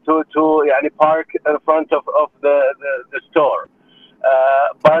like to park in front of the store,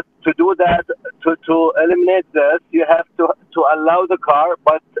 but to do that, to eliminate this, you have to allow the car,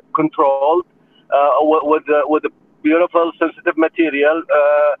 but controlled with a beautiful sensitive material.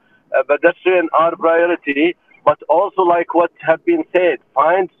 Pedestrian are priority, but also like what have been said,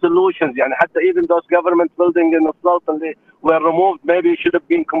 find solutions. يعني حتى even those government buildings in the south were removed, maybe should have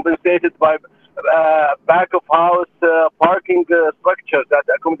been compensated by back of house parking structures that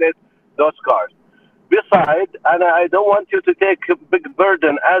accommodate those cars. Besides, and I don't want you to take a big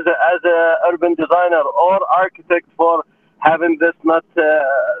burden as a urban designer or architect for having this not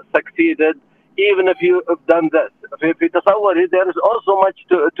succeeded, even if you have done this. في تصوري there is also much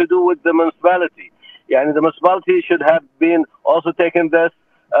to do with the municipality. يعني the municipality should have been also taking this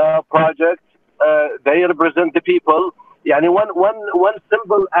project. They represent the people. يعني one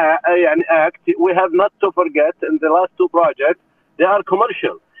simple act we have not to forget in the last two projects, they are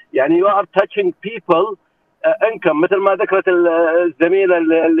commercial. يعني you are touching people income مثل ما ذكرت الزميله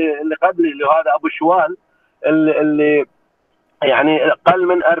اللي قبلي اللي هذا ابو شوال اللي يعني اقل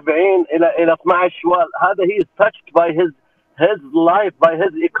من 40 الى 12 شوال. هذا he is touched by his life, by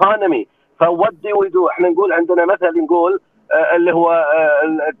his economy. فوات do we do؟ احنا نقول عندنا مثل نقول اللي هو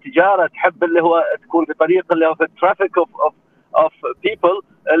التجاره تحب اللي هو تكون في طريق اللي هو في الترافيك of people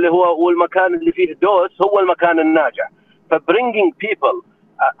اللي هو والمكان اللي فيه دوس هو المكان الناجح. فبرينجينج people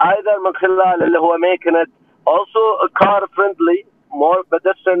either من خلال اللي هو making it also car friendly, more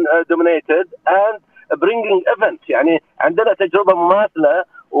pedestrian dominated, and bringing events. يعني عندنا تجربة مماثلة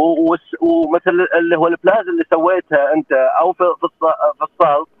ومثل اللي هو البلاز اللي سويتها أنت أو في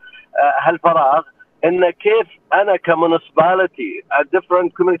الصالح هالفراغ، إن كيف أنا كmunicipality, a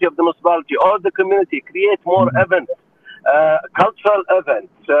different community of the municipality or the community create more events, cultural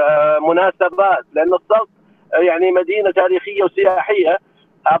events, مناسبات. لأن الصالح يعني مدينة تاريخية وسياحية،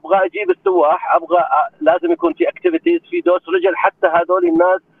 ابغى اجيب السواح، ابغى لازم يكون في اكتيفيتيز، في دوس رجل، حتى هذول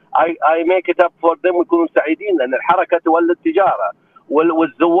الناس اي ميك ات اب فور ذم ويكونوا سعيدين، لان الحركه تولد تجاره.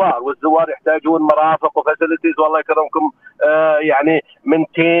 والزوار يحتاجون مرافق وفاسيلتيز، والله يكرمكم يعني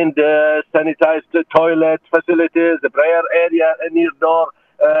maintained sanitized toilet facilities, prayer area near door,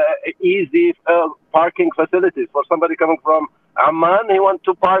 easy parking facilities for somebody coming from Amman. He wants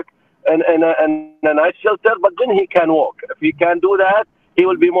to park in a nice shelter, but then he can walk. If he can do that, he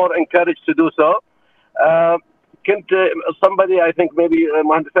will be more encouraged to do so. Somebody, I think maybe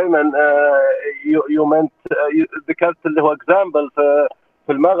مهندس أيمن, you meant ذكرت اللي هو example في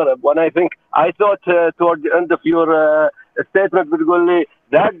المغرب, when I think I thought toward the end of your statement بتقول لي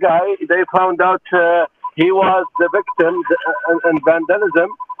that guy they found out he was the victim in vandalism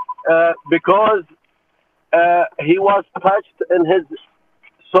because he was touched in his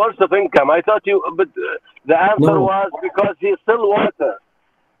source of income. I thought but the answer was because he still water.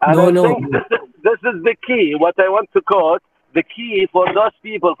 And I think this is the key. What I want to quote, the key for those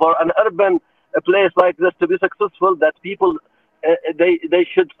people, for an urban place like this to be successful, that people they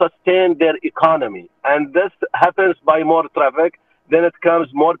should sustain their economy, and this happens by more traffic. Then it comes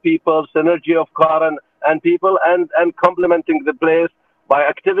more people, synergy of car and people, and complementing the place by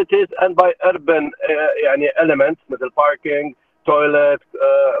activities and by urban elements, مثل parking, toilet,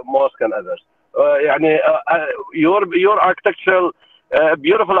 mosque and others. Your architectural,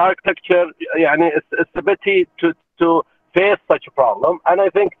 beautiful architecture, it's a pity to face such a problem, and I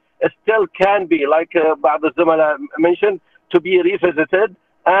think it still can be, like بعض الزملاء mentioned, to be revisited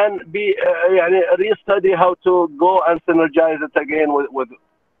and be restudy how to go and synergize it again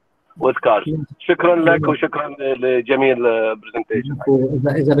with cars. شكرا لك وشكرا لجميل presentation.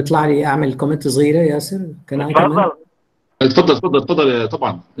 إذا بيطلع لي أعمل كومنت صغيرة ياسر, كان I comment? تفضل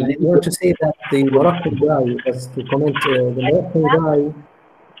طبعا. I want to say that the Moroccan guy, just to comment, the Moroccan guy,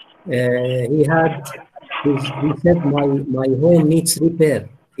 he said my home needs repair.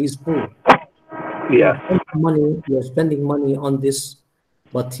 He's poor. Yeah. You're spending money on this,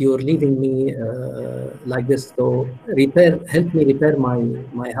 but you're leaving me like this. So help me repair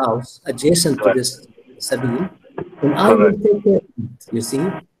my house adjacent to this sabil, and I will take care of it. You see.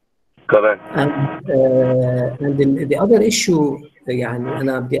 Correct. And the other issue,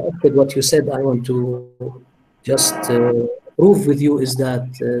 أنا بدي أكد what you said. I want to just prove with you is that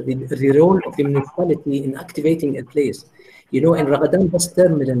the role of the municipality in activating a place. You know, in Ramadan bus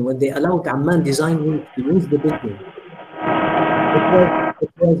terminal, when they allowed Amman Design Week to use the building,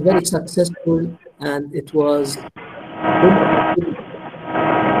 it was very successful, and it was.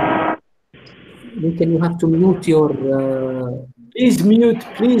 You have to mute your. Please mute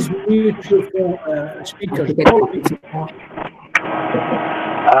your speaker.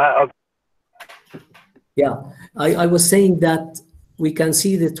 Yeah, I was saying that we can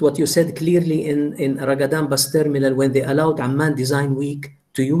see that what you said clearly in Ragadan bus terminal when they allowed Amman Design Week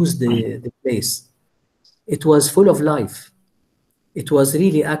to use the place. It was full of life. It was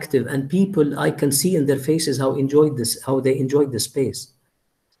really active, and people, I can see in their faces how they enjoyed the space.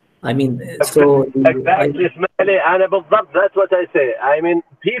 I mean, so exactly اسماعيلي أنا بالضبط that's what I say. I mean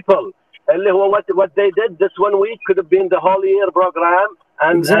people اللي هو what they did this 1 week could have been the whole year program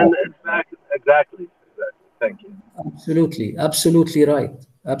and exactly. Thank you. Absolutely right.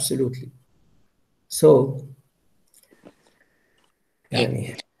 Absolutely. So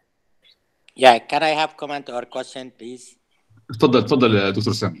yeah, can I have comment or question please? تفضل يا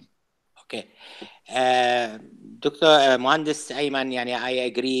دكتور سامي. Okay. Dr. Mohandes Ayman, I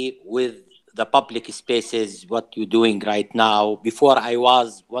agree with the public spaces, what you're doing right now. Before I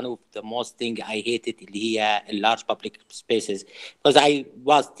was one of the most thing I hated here in large public spaces because I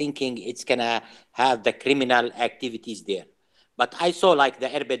was thinking it's gonna have the criminal activities there. But I saw like the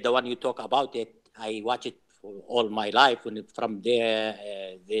Airbed, the one you talk about it, I watch it for all my life from there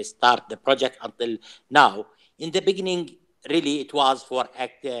they start the project until now. In the beginning, really it was for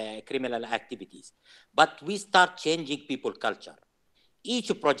criminal activities. But we start changing people culture.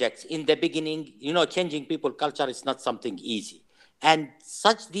 Each project in the beginning, changing people culture is not something easy. And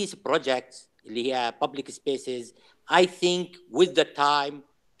such these projects, public spaces, I think with the time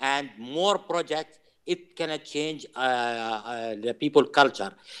and more projects, it can change the people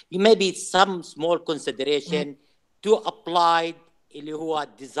culture. Maybe some small consideration to apply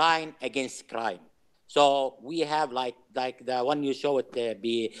design against crime. So we have like the one you show it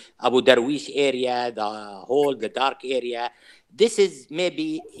be Abu Darwish area, the dark area. This is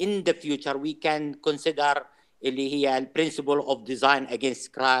maybe in the future we can consider the principle of design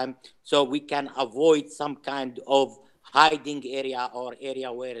against crime, so we can avoid some kind of hiding area or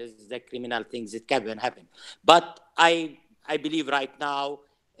area where is the criminal things it can happen. But I believe right now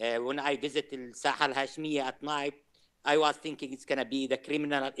when I visit Saha al-Hashmiya at night, I was thinking it's gonna be the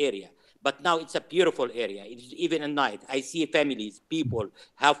criminal area. But now it's a beautiful area. Even at night, I see families, people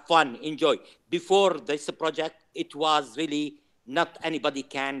have fun, enjoy. Before this project, it was really not anybody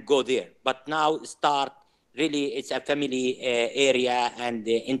can go there. But now really it's a family area and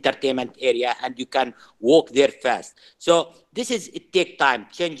entertainment area, and you can walk there fast. So it takes time,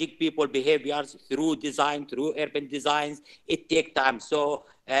 changing people behaviors through design, through urban designs, it takes time. So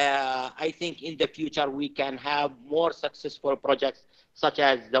I think in the future we can have more successful projects such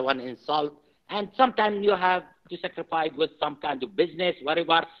as the one in Salt. And sometimes you have to sacrifice with some kind of business,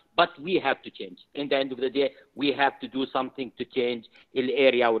 whatever, but we have to change. In the end of the day, we have to do something to change the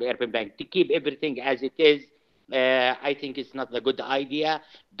area or urban bank. To keep everything as it is, I think it's not a good idea.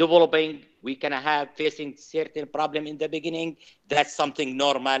 Developing, we can have facing certain problem in the beginning. That's something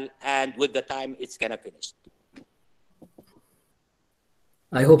normal, and with the time, it's gonna finish.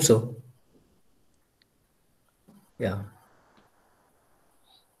 I hope so. Yeah.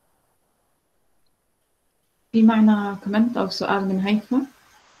 في معنا كومنت أو سؤال من هيفا؟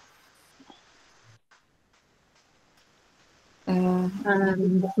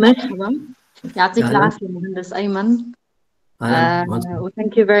 مرحبا، يعطيك العافية مهندس أيمن.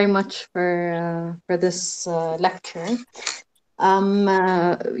 Thank you very much for this lecture.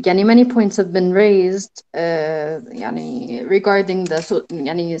 Many points have been raised regarding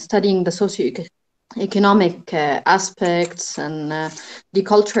studying the socio-economic aspects and the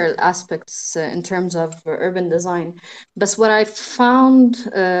cultural aspects in terms of urban design. But what I found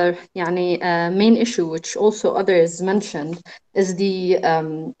main issue, which also others mentioned, is the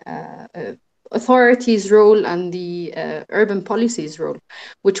authorities' role and the urban policies' role,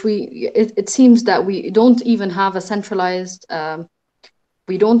 which it seems that we don't even have a centralized,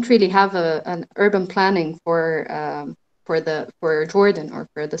 we don't really have an urban planning for Jordan or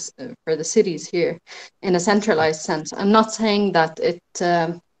for the cities here in a centralized sense. I'm not saying that it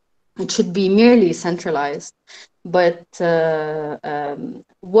should be merely centralized, but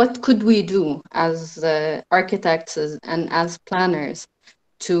what could we do as architects and as planners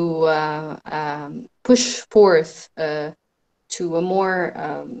to push forth to a more,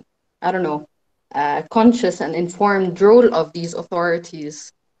 conscious and informed role of these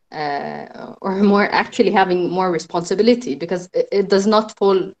authorities, or more actually having more responsibility, because it does not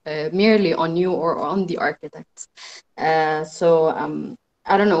fall merely on you or on the architects. I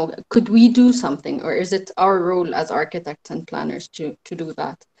don't know, could we do something, or is it our role as architects and planners to do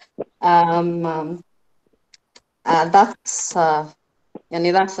that? That's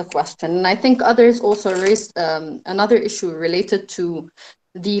a question. And I think others also raised another issue related to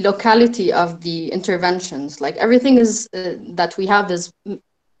the locality of the interventions. Like everything is that we have is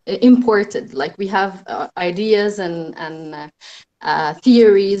imported. Like we have ideas and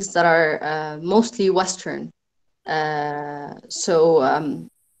theories that are mostly Western. Isn't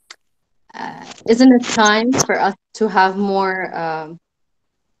it time for us to have more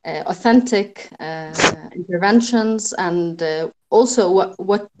authentic interventions and also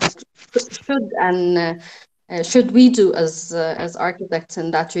what should we do as architects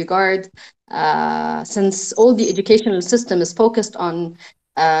in that regard, since all the educational system is focused on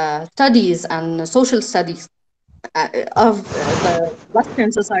studies and social studies of the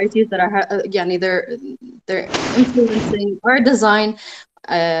Western societies that are they're influencing our design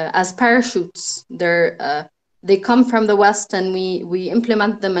as parachutes. They come from the West, and we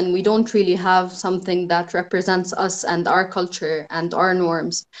implement them, and we don't really have something that represents us and our culture and our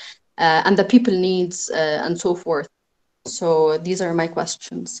norms and the people needs and so forth. So these are my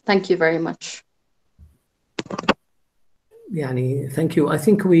questions. Thank you very much. Thank you. I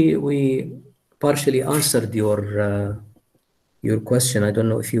think we partially answered your question. I don't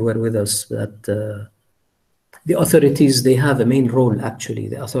know if you were with us, but the authorities, they have a main role, actually.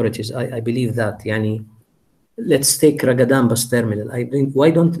 The authorities, I believe that. Let's take Ragadan bus terminal.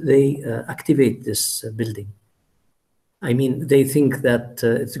 Why don't they activate this building? I mean, they think that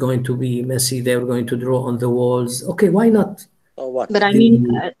it's going to be messy. They're going to draw on the walls. Okay, why not? But I mean,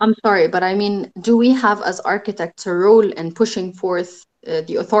 I'm sorry, but I mean, do we have as architects a role in pushing forth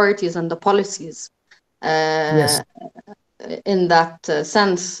the authorities and the policies yes. in that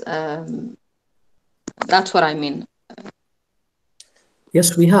sense? That's what I mean.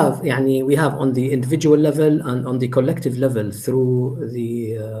 Yes, we have. We have on the individual level and on the collective level through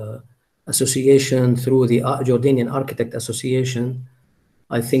the association, through the Jordanian Architect Association.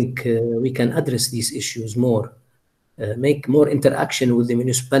 I think we can address these issues more, make more interaction with the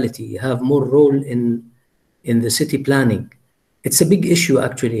municipality, have more role in the city planning. It's a big issue,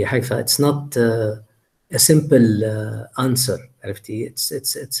 actually, Haifa. It's not a simple answer,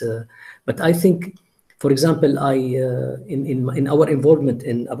 but I think, for example, in our involvement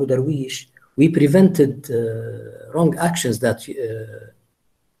in Abu Darwish, we prevented wrong actions that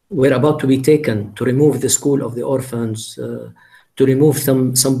were about to be taken to remove the school of the orphans, to remove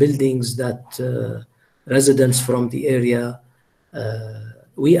some buildings that residents from the area.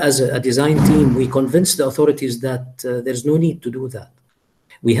 We, as a design team, we convinced the authorities that there's no need to do that.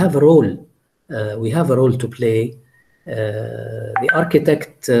 We have a role. We have a role to play. The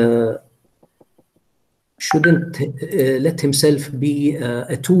architect shouldn't let himself be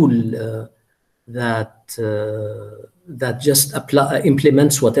a tool that just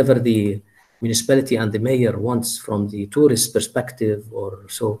implements whatever the municipality and the mayor wants from the tourist perspective or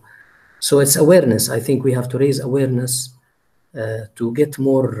so. So it's awareness. I think we have to raise awareness to get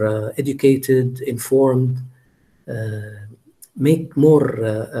more educated, informed, make more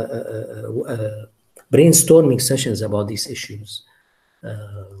brainstorming sessions about these issues.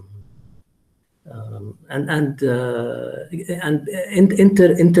 And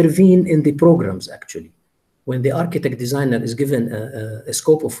intervene in the programs, actually. When the architect designer is given a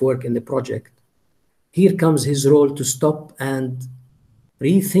scope of work in the project, here comes his role to stop and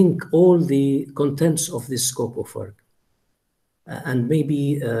rethink all the contents of this scope of work, and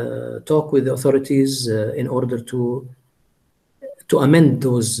maybe talk with the authorities in order to amend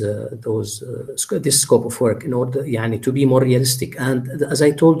this scope of work in order to be more realistic. And as I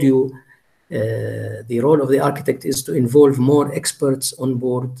told you, the role of the architect is to involve more experts on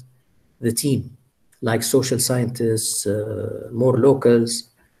board the team, like social scientists, more locals.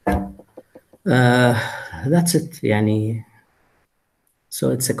 That's it.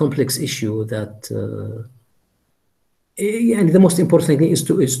 So it's a complex issue that, and the most important thing is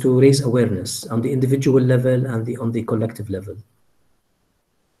to raise awareness on the individual level and on the collective level.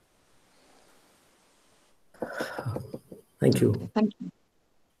 Thank you. Thank you.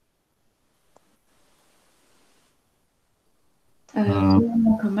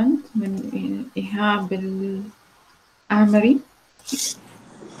 في كومنت من إيهاب العمري.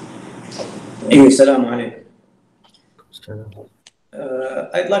 السلام عليكم.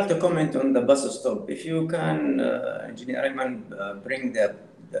 I'd like to comment on the bus stop. If you can, Engineer Ayman, bring the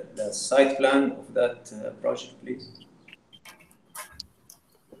site plan of that project, please.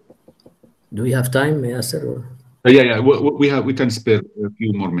 Do we have time, Yasser? Yeah. We can spare a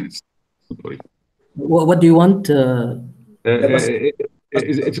few more minutes. Don't worry. What do you want?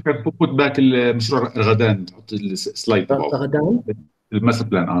 If you can put back المشروع غدان تحط السلايد تبعه. غدان؟ الماستر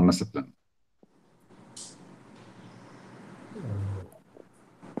بلان الماستر بلان.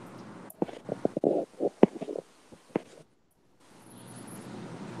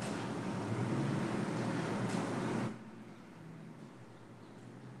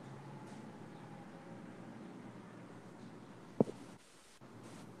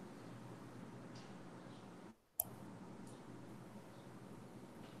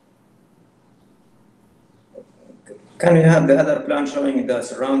 Can we have the other plan showing the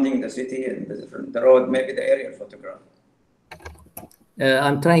surrounding the city and the road, maybe the aerial photograph?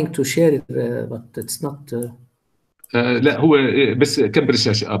 I'm trying to share it, but it's not. لا هو بس كبر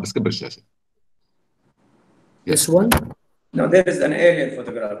الشاشه. بس كبر الشاشه. This one? No, there is an alien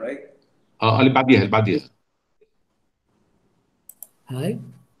photograph, right? اللي بعديها. Hi.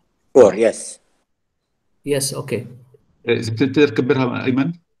 Sure. Yes. Yes. Okay. إذا بتقدر تكبرها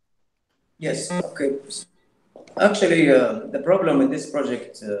أيمن. Yes. Okay. Actually, the problem with this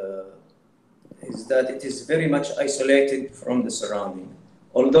project is that it is very much isolated from the surrounding.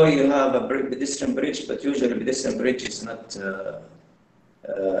 Although you have a pedestrian bridge, but usually pedestrian bridge is not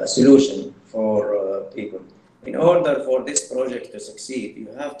a solution for people. In order for this project to succeed, you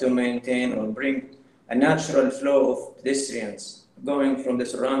have to maintain or bring a natural flow of pedestrians going from the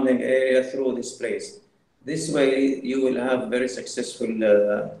surrounding area through this place. This way, you will have very successful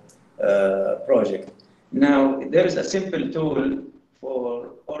project. Now, there is a simple tool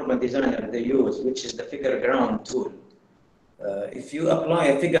for urban designer they use, which is the figure ground tool. If you apply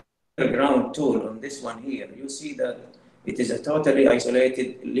a figure ground tool on this one here, you see that it is a totally isolated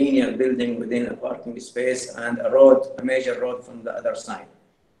linear building within a parking space and a road, a major road from the other side.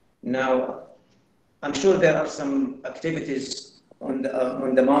 Now, I'm sure there are some activities on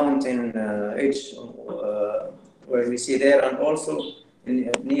the mountain edge where we see there, and also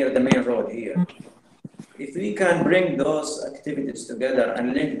near the main road here. If we can bring those activities together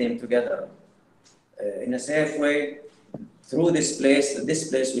and link them together in a safe way through this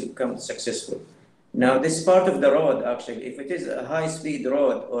place will become successful. Now, this part of the road, actually, if it is a high-speed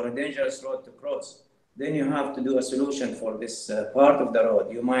road or a dangerous road to cross, then you have to do a solution for this part of the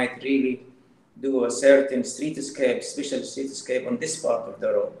road. You might really do a certain streetscape, special streetscape on this part of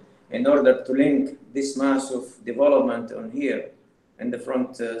the road in order to link this massive development on here in the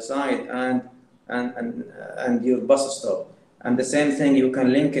front side and your bus stop. And the same thing, you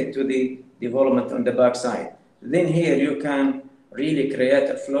can link it to the development on the back side. Then here you can really create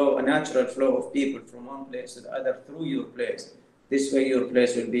a flow, a natural flow of people from one place to the other through your place. This way your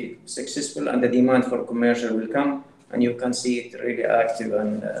place will be successful and the demand for commercial will come and you can see it really active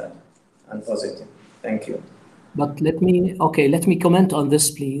and positive. Thank you. But let me comment on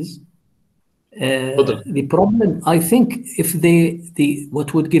this, please. The problem, I think, if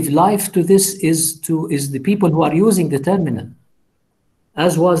what would give life to this is the people who are using the terminal,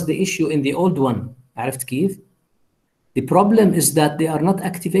 as was the issue in the old one. عرفت كيف? The problem is that they are not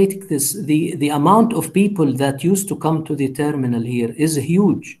activating this. The amount of people that used to come to the terminal here is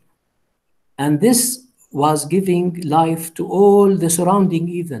huge. And this was giving life to all the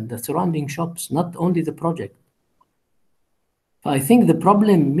surrounding shops, not only the project. I think the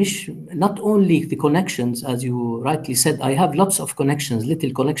problem not only the connections, as you rightly said. I have lots of connections,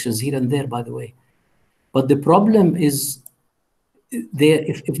 little connections here and there, by the way. But the problem is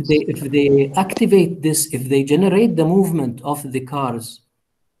if they activate this, if they generate the movement of the cars,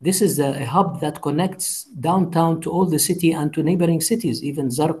 this is a hub that connects downtown to all the city and to neighboring cities, even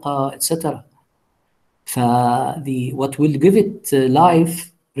Zarqa, etc. What will give it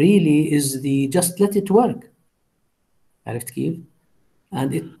life really is just let it work. عرفت كيف؟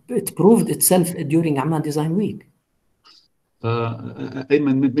 And it proved itself during Amman Design Week.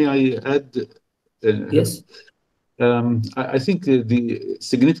 Ayman, may I add? Yes. I think the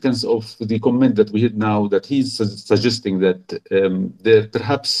significance of the comment that we heard now, that he's suggesting that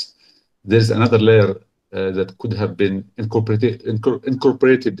there's another layer that could have been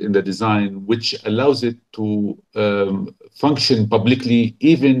incorporated in the design, which allows it to function publicly,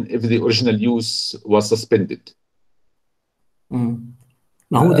 even if the original use was suspended.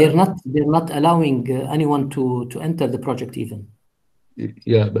 No, they're not allowing anyone to enter the project even.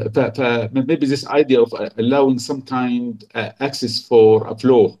 Yeah, but maybe this idea of allowing some kind access for a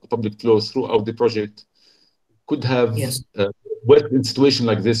public flow throughout the project could have worked in a situation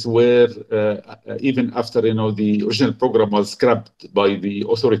like this, where even after the original program was scrapped by the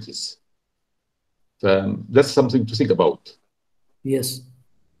authorities. That's something to think about. Yes,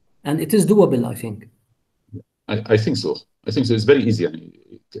 and it is doable, I think. I think so. It's very easy.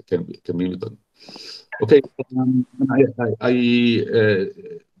 It can be done. Okay.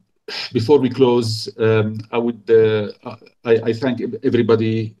 Before we close, I thank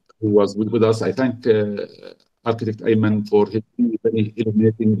everybody who was with us. I thank Architect Ayman for his very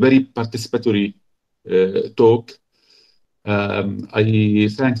illuminating, very participatory talk. I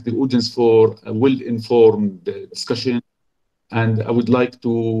thank the audience for a well-informed discussion. And I would like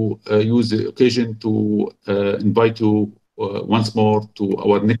to use the occasion to invite you once more to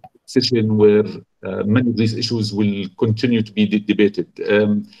our next session, where many of these issues will continue to be debated.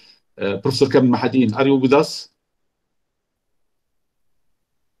 Professor Kamel Mahadin, are you with us?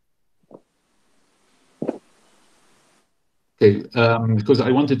 Okay, because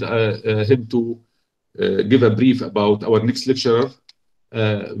I wanted him to give a brief about our next lecturer,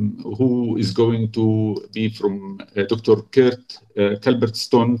 who is going to be from Dr. Kurt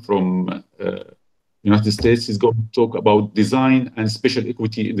Calbertstone from United States. He's going to talk about design and special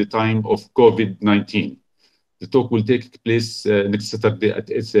equity in the time of COVID-19. The talk will take place next Saturday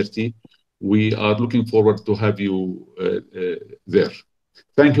at 8:30. We are looking forward to have you there.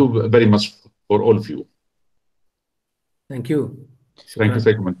 Thank you very much for all of you. Thank you. Thank you.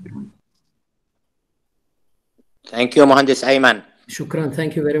 Thank you, Mohandes Ayman. Shukran.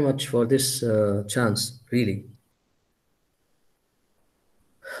 Thank you very much for this chance, really.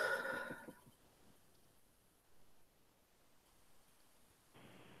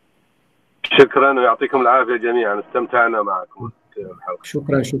 شكرا ويعطيكم العافيه جميعا، استمتعنا معكم الحلقه.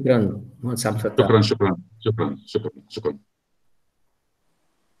 شكرا مهندس عبد الفتاح. شكرا.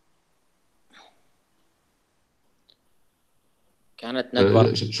 كانت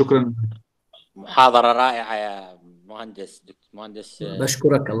ندوة شكرا، محاضرة رائعة يا مهندس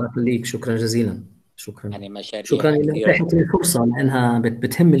بشكرك، الله يخليك، شكرا جزيلا. يعني مشاريع شكرا لإتاحة الفرصة لأنها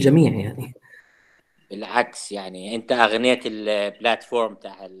بتهم الجميع يعني. بالعكس يعني أنت أغنيت البلاتفورم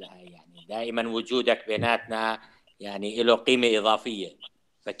تاع يعني دائما وجودك بيناتنا يعني له قيمة إضافية،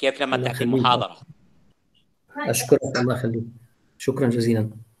 فكيف لما تعطي محاضرة؟ أشكرك، الله يخليك، شكرا جزيلا.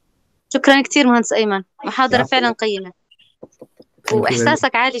 شكرا كثير مهندس أيمن، محاضرة فعلا قيمة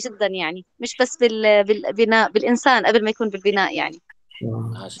وإحساسك عالي جدا، يعني مش بس بالبناء، بالإنسان قبل ما يكون بالبناء يعني.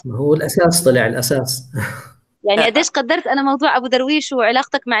 هو الأساس، طلع الأساس. يعني قديش قدرت أنا موضوع أبو درويش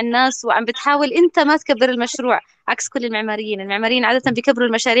وعلاقتك مع الناس، وعم بتحاول أنت ما تكبر المشروع عكس كل المعماريين عادة بيكبروا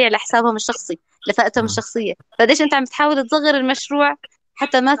المشاريع لحسابهم الشخصي، لفائتهم الشخصية، فقديش أنت عم بتحاول تصغر المشروع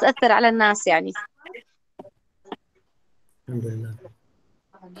حتى ما تأثر على الناس يعني. الحمد لله.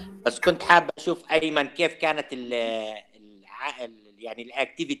 بس كنت حابة أشوف أيمن كيف كانت يعني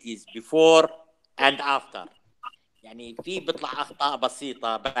الاكتيفيتيز بيفور اند افتر، يعني في بيطلع اخطاء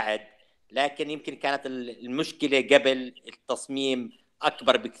بسيطه بعد، لكن يمكن كانت المشكله قبل التصميم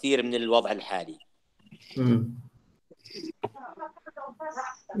اكبر بكثير من الوضع الحالي.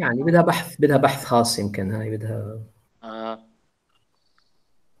 يعني بدها بحث خاص، يمكن هاي بدها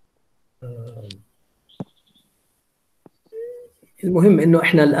المهم انه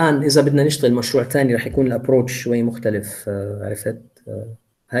احنا الان اذا بدنا نشتغل مشروع ثاني رح يكون الابروتش شوي مختلف. عرفت؟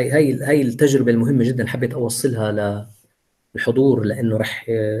 هاي التجربه المهمه جدا، حبيت اوصلها للحضور، لانه رح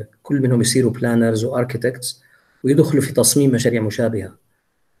كل منهم يصيروا بلانرز واركيتكتس ويدخلوا في تصميم مشاريع مشابهه.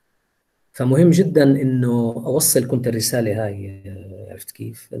 فمهم جدا انه اوصل كنت الرساله هاي. عرفت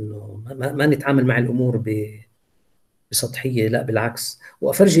كيف؟ انه ما نتعامل مع الامور بسطحيه، لا بالعكس،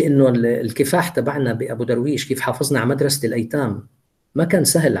 وافرجي انه الكفاح تبعنا بابو درويش كيف حافظنا على مدرسه الايتام، ما كان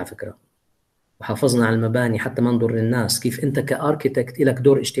سهل على فكره، وحافظنا على المباني حتى ما نضر الناس. كيف انت كاركيتكت لك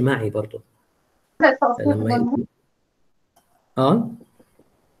دور اجتماعي برضه لما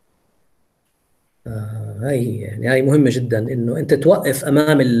هاي مهمه جدا، انه انت توقف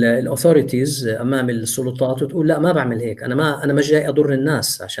امام الاوثوريتيز، امام السلطات، وتقول لا ما بعمل هيك، انا ما جاي اضر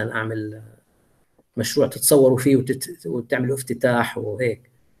الناس عشان اعمل مشروع تتصوروا فيه وتعملوا افتتاح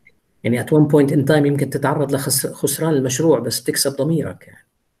وهيك. يعني at one point in time يمكن تتعرض لخسران المشروع بس تكسب ضميرك يعني.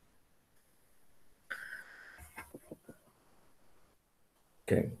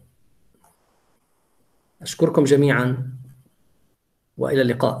 اوكي، اشكركم جميعا والى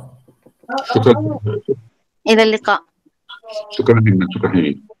اللقاء. شكرا. إلى اللقاء. شكرا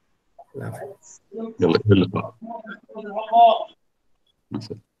لك. يلا إلى اللقاء.